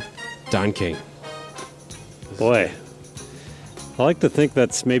promoter Don King? Boy, I like to think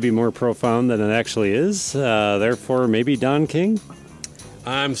that's maybe more profound than it actually is. Therefore, maybe Don King?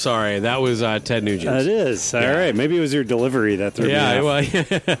 I'm sorry, that was Ted Nugent. It is. All right. Maybe it was your delivery that threw me off.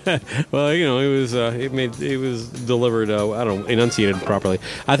 Well, it was delivered. I don't know, enunciated properly.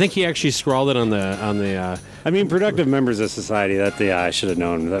 I think he actually scrawled it on the. I mean, productive members of society. I should have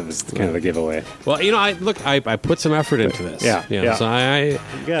known. That was kind of a giveaway. Well, I put some effort into this. Yeah. So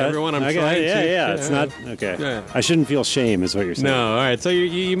everyone, I'm trying to. Yeah. It's not okay. Yeah. I shouldn't feel shame, is what you're saying. No, all right. So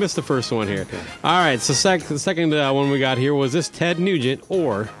you missed the first one here. Okay. All right. So the second one we got here was this Ted Nugent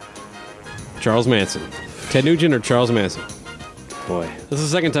or Charles Manson. Ted Nugent or Charles Manson? Boy, this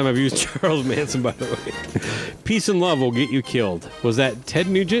is the second time I've used Charles Manson, by the way. Peace and love will get you killed. Was that Ted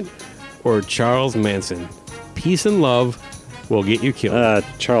Nugent or Charles Manson? Peace and love will get you killed.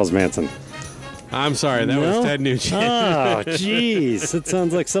 Charles Manson. I'm sorry, that was Ted Nugent. Oh, jeez. That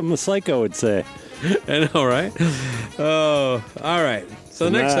sounds like something a psycho would say. I know, right? Oh, all right. So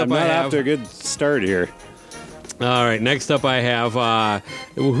next up I have... after a good start here. All right, next up I have,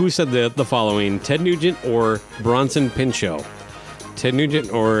 who said the following? Ted Nugent or Bronson Pinchot? Ted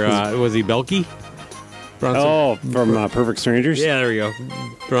Nugent or, was he Belky? Bronson? Oh, from Perfect Strangers? Yeah, there we go.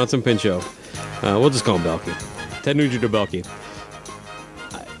 Bronson Pinchot. We'll just call him Belky. Ted Nugent or Belky.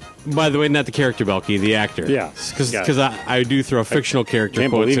 By the way, not the character Belky, the actor. Yeah. Because I do throw fictional character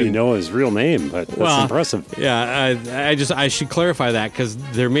Can't quotes believe in. you know his real name, but that's impressive. Yeah, I should clarify that because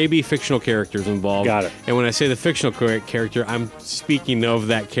there may be fictional characters involved. Got it. And when I say the fictional character, I'm speaking of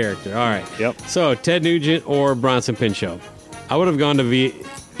that character. All right. Yep. So Ted Nugent or Bronson Pinchot? I would have gone to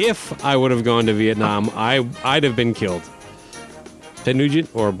If I would have gone to Vietnam, I'd have been killed. Ted Nugent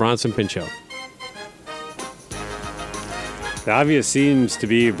or Bronson Pinchot? The obvious seems to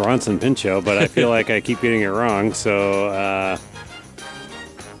be Bronson Pinchot, but I feel like I keep getting it wrong, so I'm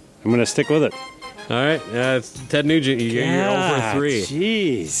going to stick with it. All right, it's Ted Nugent. You're over 3.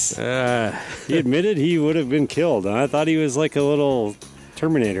 Jeez. He admitted he would have been killed. I thought he was like a little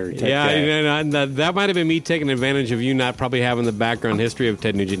Terminator type guy. That might have been me taking advantage of you not probably having the background history of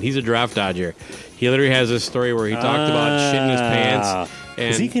Ted Nugent. He's a draft dodger. He literally has this story where he talked about shitting his pants. And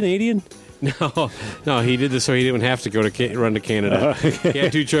is he Canadian? No, he did this so he didn't have to go to run to Canada. He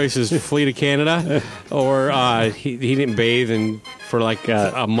had 2 choices: flee to Canada, or he didn't bathe for like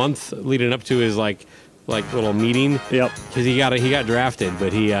a month leading up to his like little meeting. Yep. Because he got drafted,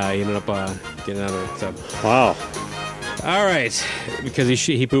 but he ended up getting out of it. So. Wow. All right, because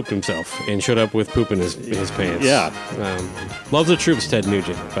he pooped himself and showed up with poop in his pants. Yeah. Loves the troops, Ted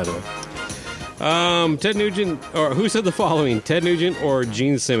Nugent, by the way. Ted Nugent, or who said the following? Ted Nugent or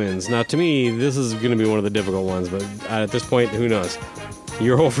Gene Simmons? Now, to me, this is going to be one of the difficult ones, but at this point, who knows?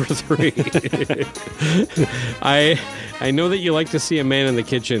 You're over 3. I know that you like to see a man in the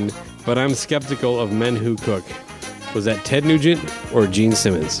kitchen, but I'm skeptical of men who cook. Was that Ted Nugent or Gene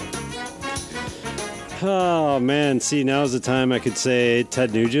Simmons? Oh, man. See, now's the time I could say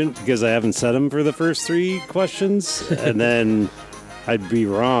Ted Nugent because I haven't said him for the first 3 questions. And then I'd be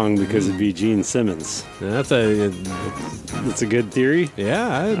wrong because it'd be Gene Simmons. That's a good theory.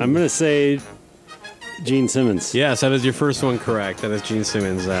 Yeah. I'm going to say Gene Simmons. Yes, that is your first one correct. That is Gene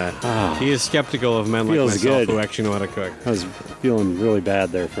Simmons. He is skeptical of men like myself who actually know how to cook. I was feeling really bad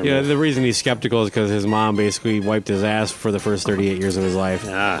there for a minute. The reason he's skeptical is because his mom basically wiped his ass for the first 38 years of his life.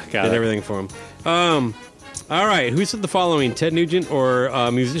 Did everything for him. All right, who said the following? Ted Nugent or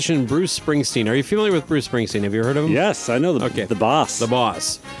musician Bruce Springsteen? Are you familiar with Bruce Springsteen? Have you heard of him? Yes, I know the boss. The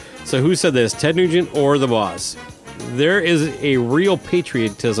boss. So who said this? Ted Nugent or the boss? There is a real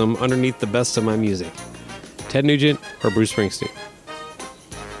patriotism underneath the best of my music. Ted Nugent or Bruce Springsteen?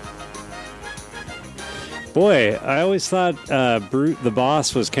 Boy, I always thought the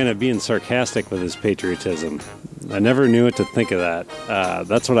boss was kind of being sarcastic with his patriotism. I never knew what to think of that.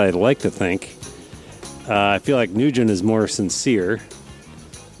 That's what I'd like to think. I feel like Nugent is more sincere.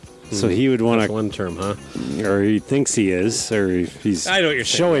 So he would want to... That's one term, huh? Or he thinks he is, or he's I know what you're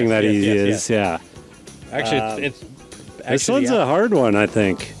showing that he is, yeah. Actually, it's this one's a hard one, I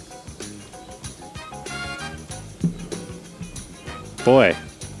think. Boy.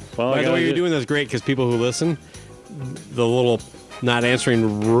 Well, by the way, you're doing this great because people who listen, the little not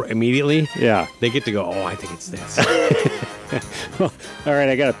answering immediately, they get to go, oh, I think it's this. Well, all right,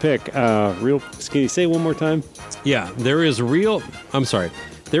 I got to pick. Can you say it one more time? Yeah, there is a real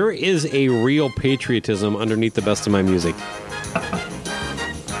patriotism underneath the best of my music.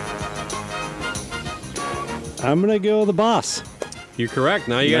 I'm going to go the boss. You're correct.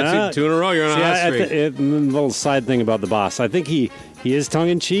 Now you got 2 in a row. You're on a hot streak. A little side thing about the boss. I think he is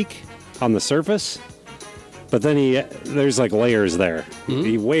tongue-in-cheek on the surface, but then there's like layers there.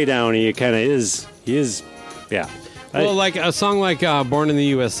 He way down, he kind of is, yeah. Well, like a song like Born in the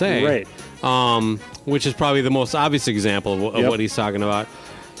USA. Right. Which is probably the most obvious example of what he's talking about.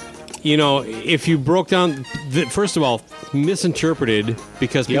 You know, if you broke down, first of all, misinterpreted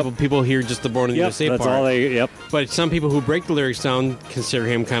because people hear just the Born in the USA that's part. All they, But some people who break the lyrics down consider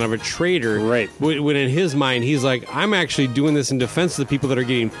him kind of a traitor. Right. When in his mind, he's like, I'm actually doing this in defense of the people that are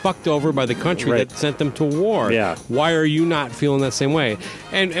getting fucked over by the country that sent them to war. Yeah. Why are you not feeling that same way?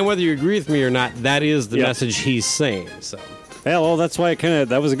 And whether you agree with me or not, that is the message he's saying. So. Yeah, well, that's why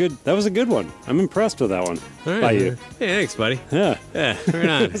that was a good one. I'm impressed with that one by you. Hey, thanks, buddy. Yeah, right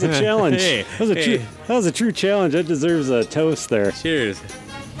on. That was a challenge. Hey, that was a true challenge. That deserves a toast there. Cheers.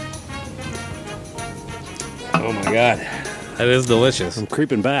 Oh my God, that is delicious. I'm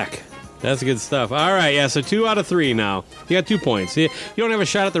creeping back. That's good stuff. All right, yeah. So 2 out of 3 now. You got 2 points. You don't have a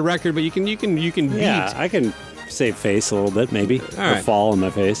shot at the record, but you can beat. Yeah, I can save face a little bit, maybe. All right. Or fall in my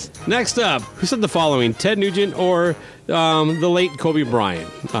face. Next up, who said the following? Ted Nugent or the late Kobe Bryant,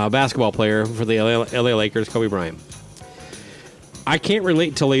 basketball player for the LA Lakers, Kobe Bryant. I can't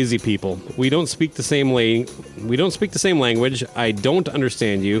relate to lazy people. We don't speak the same language. I don't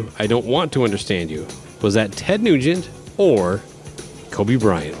understand you. I don't want to understand you. Was that Ted Nugent or Kobe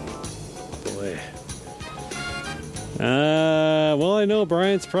Bryant? Boy. Well, I know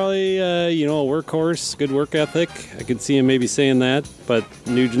Bryant's probably, a workhorse, good work ethic. I could see him maybe saying that, but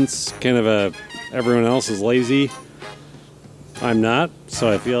Nugent's kind of everyone else is lazy. I'm not,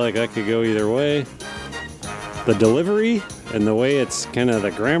 so I feel like that could go either way. The delivery and the way it's kind of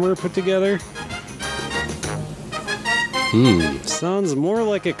the grammar put together. Sounds more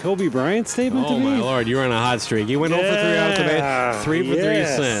like a Kobe Bryant statement to me. Oh, my Lord, you're on a hot streak. You went 0 for 3 out today. 3 for 3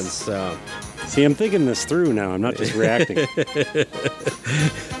 cents. So. See, I'm thinking this through now. I'm not just reacting.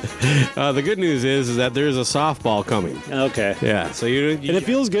 The good news is that there's a softball coming. Okay. Yeah. So you and it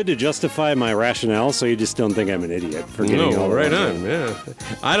feels good to justify my rationale, so you just don't think I'm an idiot for getting all right on. Yeah.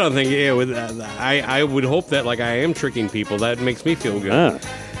 I don't think. Yeah. I would hope that like I am tricking people. That makes me feel good.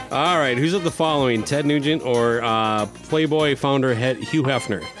 All right. Who's of the following? Ted Nugent or Playboy founder Hugh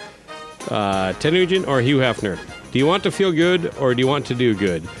Hefner? Ted Nugent or Hugh Hefner? Do you want to feel good or do you want to do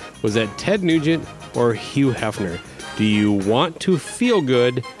good? Was that Ted Nugent or Hugh Hefner? Do you want to feel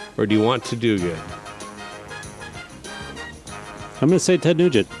good or do you want to do good? I'm going to say Ted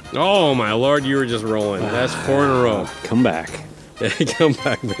Nugent. Oh, my Lord, you were just rolling. That's 4 in a row. Come back. Come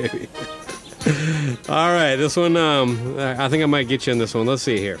back, baby. All right, this one, I think I might get you on this one. Let's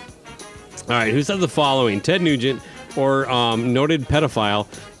see here. All right, who said the following? Ted Nugent or noted pedophile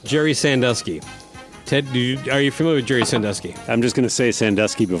Jerry Sandusky? Ted, are you familiar with Jerry Sandusky? I'm just going to say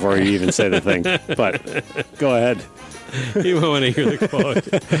Sandusky before you even say the thing, but go ahead. You might want to hear the quote.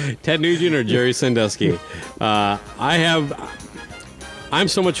 Ted Nugent or Jerry Sandusky? I'm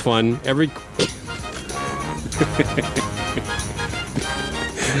so much fun.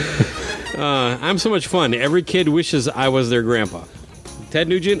 I'm so much fun. Every kid wishes I was their grandpa. Ted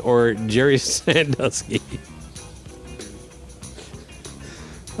Nugent or Jerry Sandusky?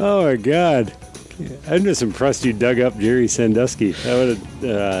 Oh, my God. I'm just impressed you dug up Jerry Sandusky. I would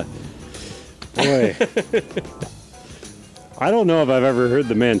have, boy. I don't know if I've ever heard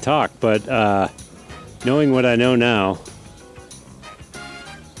the man talk, but knowing what I know now,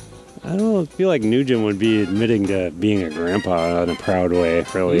 I don't feel like Nugent would be admitting to being a grandpa in a proud way,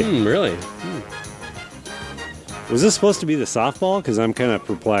 really. Really? Was this supposed to be the softball? Because I'm kind of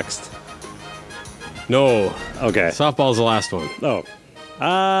perplexed. No. Okay. Softball's the last one. Oh.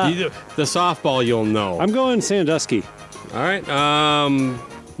 The softball you'll know. I'm going Sandusky. All right.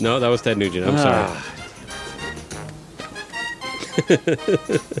 No, that was Ted Nugent. I'm sorry.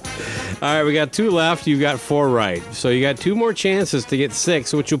 All right, we got 2 left. You got 4 right. So you got 2 more chances to get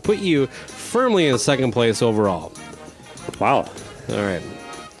 6, which will put you firmly in second place overall. Wow. All right.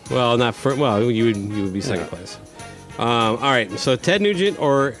 Well, you would be second place. All right. So Ted Nugent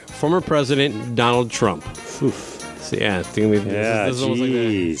or former President Donald Trump? Oof. So, yeah. This is almost like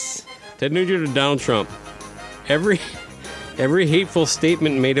that. Ted Nugent or Donald Trump? Every hateful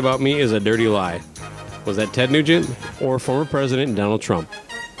statement made about me is a dirty lie. Was that Ted Nugent or former President Donald Trump?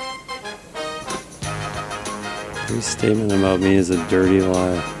 Every statement about me is a dirty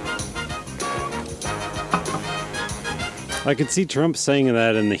lie. I could see Trump saying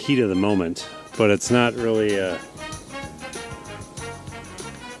that in the heat of the moment, but it's not really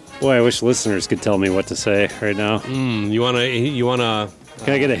Boy, I wish listeners could tell me what to say right now. You wanna?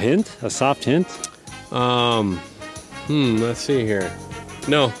 Can I get a hint? A soft hint? Let's see here.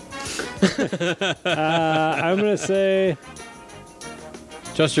 No. I'm gonna say.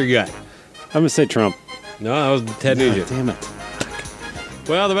 Just your gut. I'm gonna say Trump. No, that was Ted Nugent. Damn it.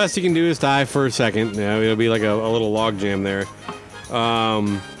 Well, the best you can do is tie for a second. Yeah, it'll be like a little log jam there.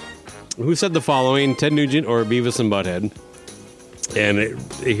 Who said the following? Ted Nugent or Beavis and Butthead? And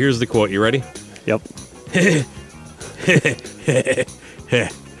here's the quote. You ready? Yep.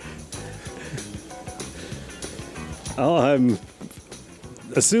 Oh, I'm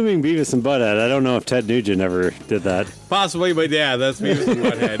assuming Beavis and Butthead. I don't know if Ted Nugent ever did that. Possibly, but yeah, that's Beavis and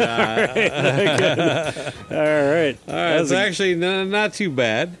Butthead. All right. That's actually not too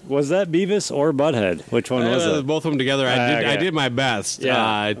bad. Was that Beavis or Butthead? Which one was it? Both of them together. I did my best.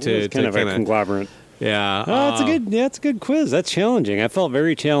 Yeah, to kind of a conglomerate. Yeah. Oh, it's a good quiz. That's challenging. I felt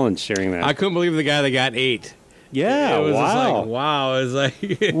very challenged sharing that. I couldn't believe the guy that got 8. Yeah, it was wow. It was like,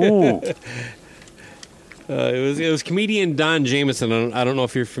 it was comedian Don Jameson. I don't know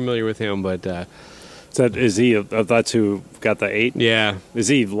if you're familiar with him, but is he? That's who got the 8. Yeah. Is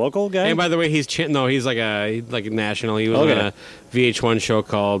he a local guy? And by the way, he's like a national. He was on a VH1 show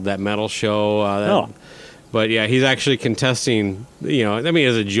called That Metal Show. But yeah, he's actually contesting. I mean,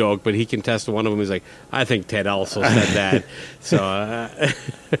 as a joke, but he contested one of them. He's like, I think Ted also said that. So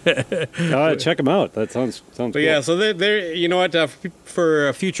check him out. That sounds cool. Yeah, so they're you know what,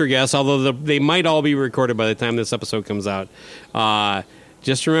 for future guests, although they might all be recorded by the time this episode comes out,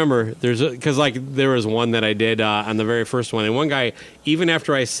 Just remember, because there was one that I did on the very first one, and one guy, even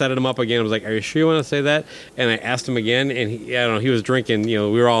after I set him up again, was like, "Are you sure you want to say that?" And I asked him again, and I don't know, he was drinking. We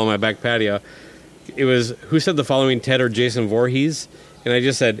were all on my back patio. It was, who said the following, Ted or Jason Voorhees? And I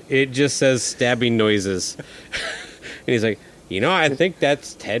just said, it just says stabbing noises. And he's like, I think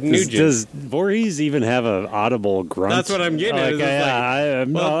that's Ted Nugent. Does Voorhees even have an audible grunt? That's what I'm getting at.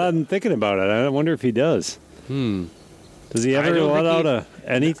 I'm thinking about it. I wonder if he does. Does he ever let out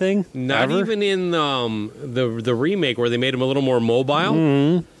anything? Not ever? Even in the remake where they made him a little more mobile.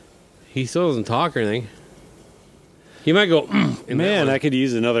 Mm-hmm. He still doesn't talk or anything. He might go, man, I could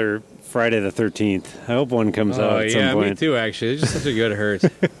use another Friday the 13th. I hope one comes out at some point. Me too, actually. It's just such a good hurt.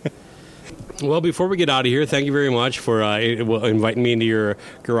 Well, before we get out of here, thank you very much for inviting me into your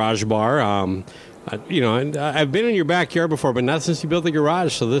garage bar. I've been in your backyard before, but not since you built the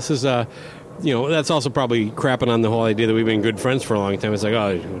garage. So this is that's also probably crapping on the whole idea that we've been good friends for a long time. It's like,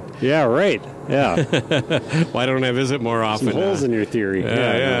 yeah, right, yeah. Why don't I visit more often? Some holes in your theory.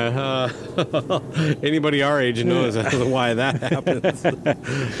 Anybody our age knows why that happens.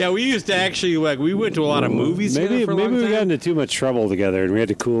 Yeah, we used to actually we went to a lot of movies. Maybe for a long time. We got into too much trouble together, and we had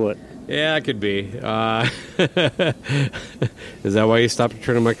to cool it. Yeah, it could be. Is that why you stopped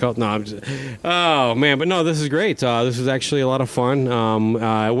turning my coat? No, I'm just... Oh, man. But no, this is great. This was actually a lot of fun.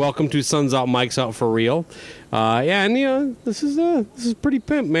 Welcome to Suns Out, Mike's Out for real. This is pretty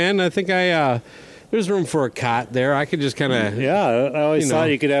pimp, man. I think there's room for a cot there. I could just kind of... Yeah, I always thought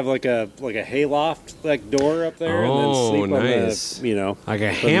you could have like a hayloft door up there and then sleep nice. On the, like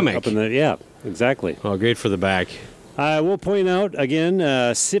a hammock. Up in the, yeah, exactly. Oh, great for the back. I will point out, again,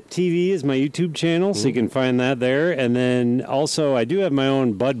 SIP TV is my YouTube channel, so you can find that there. And then also, I do have my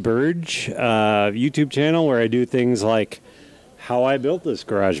own Bud Burge YouTube channel where I do things like how I built this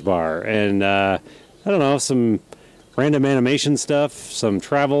garage bar. And, some random animation stuff, some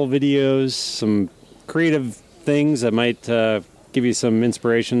travel videos, some creative things that might give you some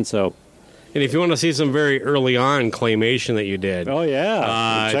inspiration. So... And if you want to see some very early on claymation that you did,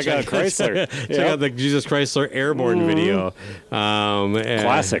 check out Chrysler. Check out the Jesus Chrysler Airborne video.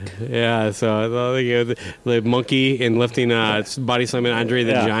 Classic. Yeah, so the monkey and lifting body slamming Andre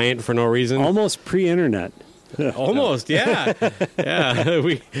the Giant for no reason. Almost pre-internet. Almost, yeah.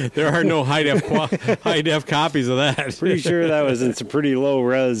 There are no high def copies of that. Pretty sure that was in some pretty low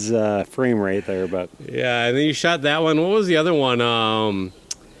res frame rate there, but yeah. And then you shot that one. What was the other one?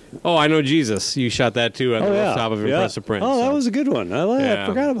 I Know Jesus. You shot that too on the rooftop of Impressive Prince. Oh, that was a good one. I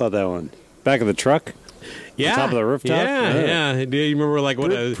forgot about that one. Back of the truck. Yeah. On top of the rooftop. Yeah. Do you remember what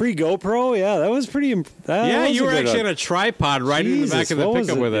pre-GoPro? Yeah, that was pretty. You were actually on a tripod right in the back of the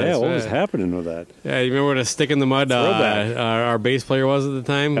pickup with us. Yeah, what was happening with that? Yeah, you remember what a stick in the mud our bass player was at the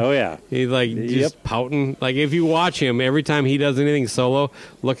time? Oh yeah. He's just pouting. Like if you watch him every time he does anything solo,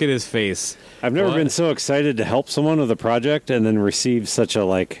 look at his face. I've never been so excited to help someone with a project and then receive such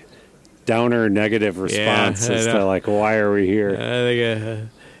a downer negative response as to why are we here? I think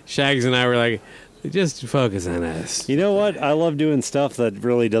Shags and I were like, just focus on us. You know what? I love doing stuff that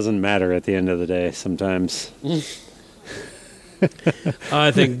really doesn't matter at the end of the day sometimes. I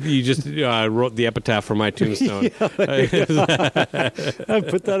think you just wrote the epitaph for my tombstone. I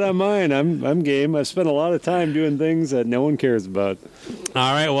put that on mine. I'm game. I've spent a lot of time doing things that no one cares about.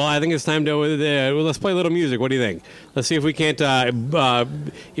 All right. Well, I think it's time to let's play a little music. What do you think? Let's see if we can't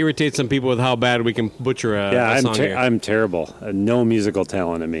irritate some people with how bad we can butcher a song here. I'm terrible. No musical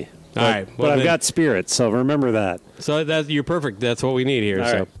talent in me. All right. Well, but I've got spirit, so remember that. So you're perfect. That's what we need here.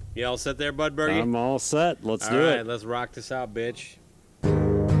 All right. You all set there, Bud Berge? I'm all set. Let's do it. All right, let's rock this out, bitch. I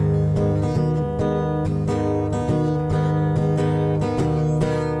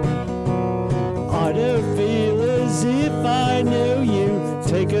don't feel as if I know you.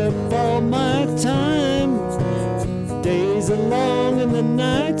 Take up all my time. Days are long and the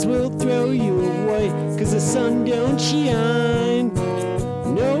nights will throw you away, 'cause the sun don't shine.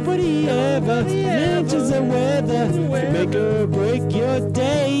 Nobody ever mentions the weather to make or break your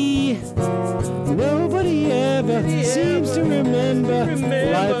day. Nobody ever seems to remember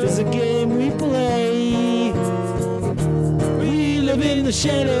life is a game we play. We live in the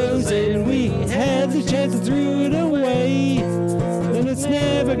shadows and we had the chance to throw it away. And it's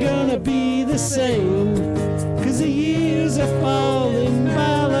never gonna be the same, 'cause the years are falling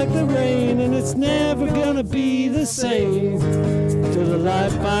by like the rain. And it's never gonna be the same till the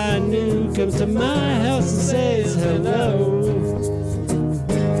life I knew comes to my house and says hello.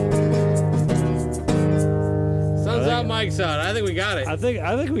 Sun's out, Mike's out. I think we got it. I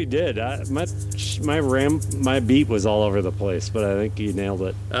think we did. My beat was all over the place, but I think you nailed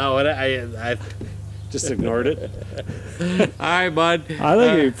it. Oh, Just ignored it. All right, bud. I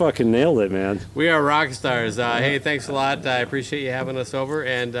think you fucking nailed it, man. We are rock stars. Hey, thanks a lot. I appreciate you having us over,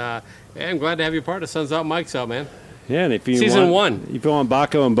 and I'm glad to have you part of Suns Out, Mike's Out, man. Yeah, and if you Season want, 1. if you want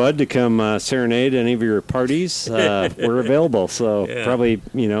Baco and Bud to come serenade any of your parties, we're available. So probably,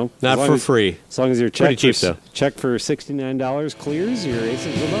 not for free. As long as your Pretty check cheap, though. Check for $69 clears, your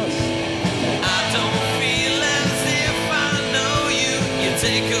aces with us.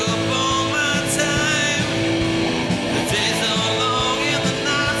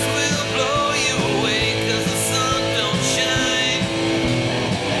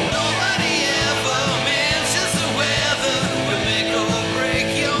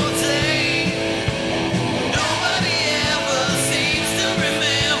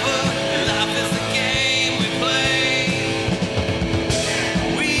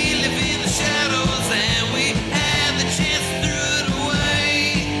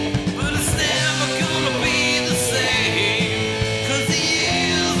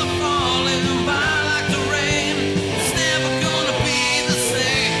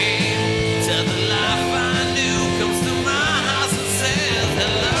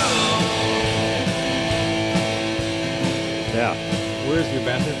 Where's your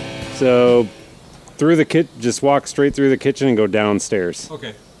bathroom? So, just walk straight through the kitchen and go downstairs.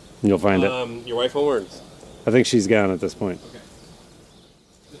 Okay. You'll find it. Your wife home or? I think she's gone at this point. Okay.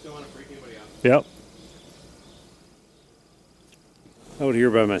 Just don't want to freak anybody out. Yep. Out here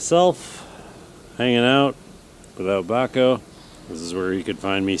by myself, hanging out without Baco. This is where you could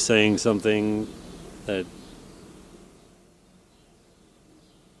find me saying something that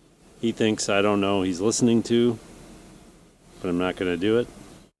he thinks I don't know he's listening to, but I'm not going to do it.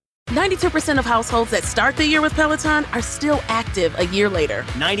 92% of households that start the year with Peloton are still active a year later.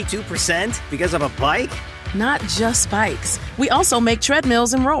 92% because of a bike? Not just bikes. We also make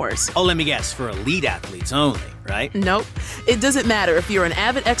treadmills and rowers. Oh, let me guess, for elite athletes only, right? Nope. It doesn't matter if you're an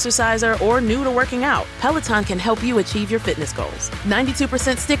avid exerciser or new to working out. Peloton can help you achieve your fitness goals.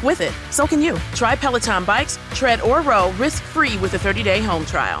 92% stick with it. So can you. Try Peloton bikes, tread, or row risk-free with a 30-day home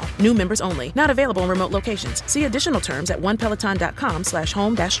trial. New members only. Not available in remote locations. See additional terms at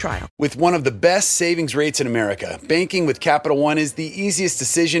onepeloton.com/home-trial. With one of the best savings rates in America, banking with Capital One is the easiest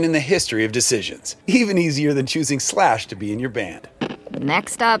decision in the history of decisions. Even easier than choosing Slash to be in your band.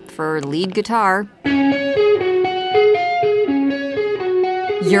 Next up for lead guitar.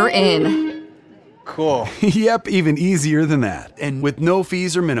 You're in. Cool. Yep, even easier than that. And with no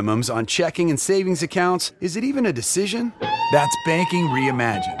fees or minimums on checking and savings accounts, is it even a decision? That's banking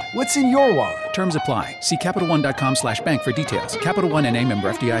reimagined. What's in your wallet? Terms apply. See CapitalOne.com/bank for details. Capital One NA, member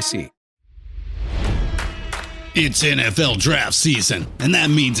FDIC. It's NFL draft season, and that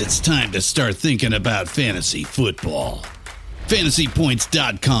means it's time to start thinking about fantasy football.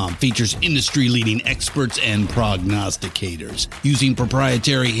 FantasyPoints.com features industry-leading experts and prognosticators using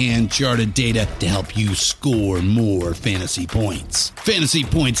proprietary hand-charted data to help you score more fantasy points.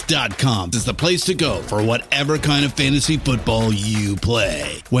 FantasyPoints.com is the place to go for whatever kind of fantasy football you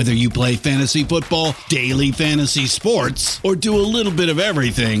play. Whether you play fantasy football, daily fantasy sports, or do a little bit of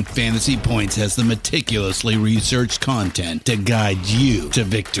everything, Fantasy Points has the meticulously researched content to guide you to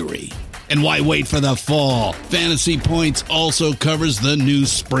victory. And why wait for the fall? Fantasy Points also covers the new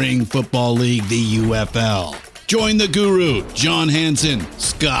spring football league, the UFL. Join the guru, John Hansen,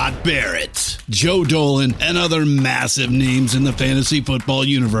 Scott Barrett, Joe Dolan, and other massive names in the fantasy football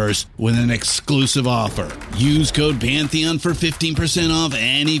universe with an exclusive offer. Use code Pantheon for 15% off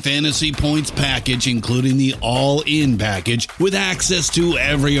any Fantasy Points package, including the all-in package, with access to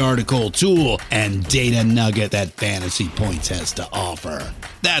every article, tool, and data nugget that Fantasy Points has to offer.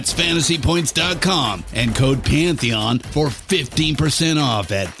 That's FantasyPoints.com and code Pantheon for 15%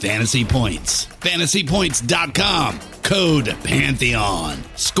 off at Fantasy Points. FantasyPoints.com, code Pantheon.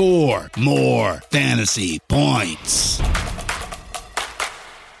 Score more fantasy points.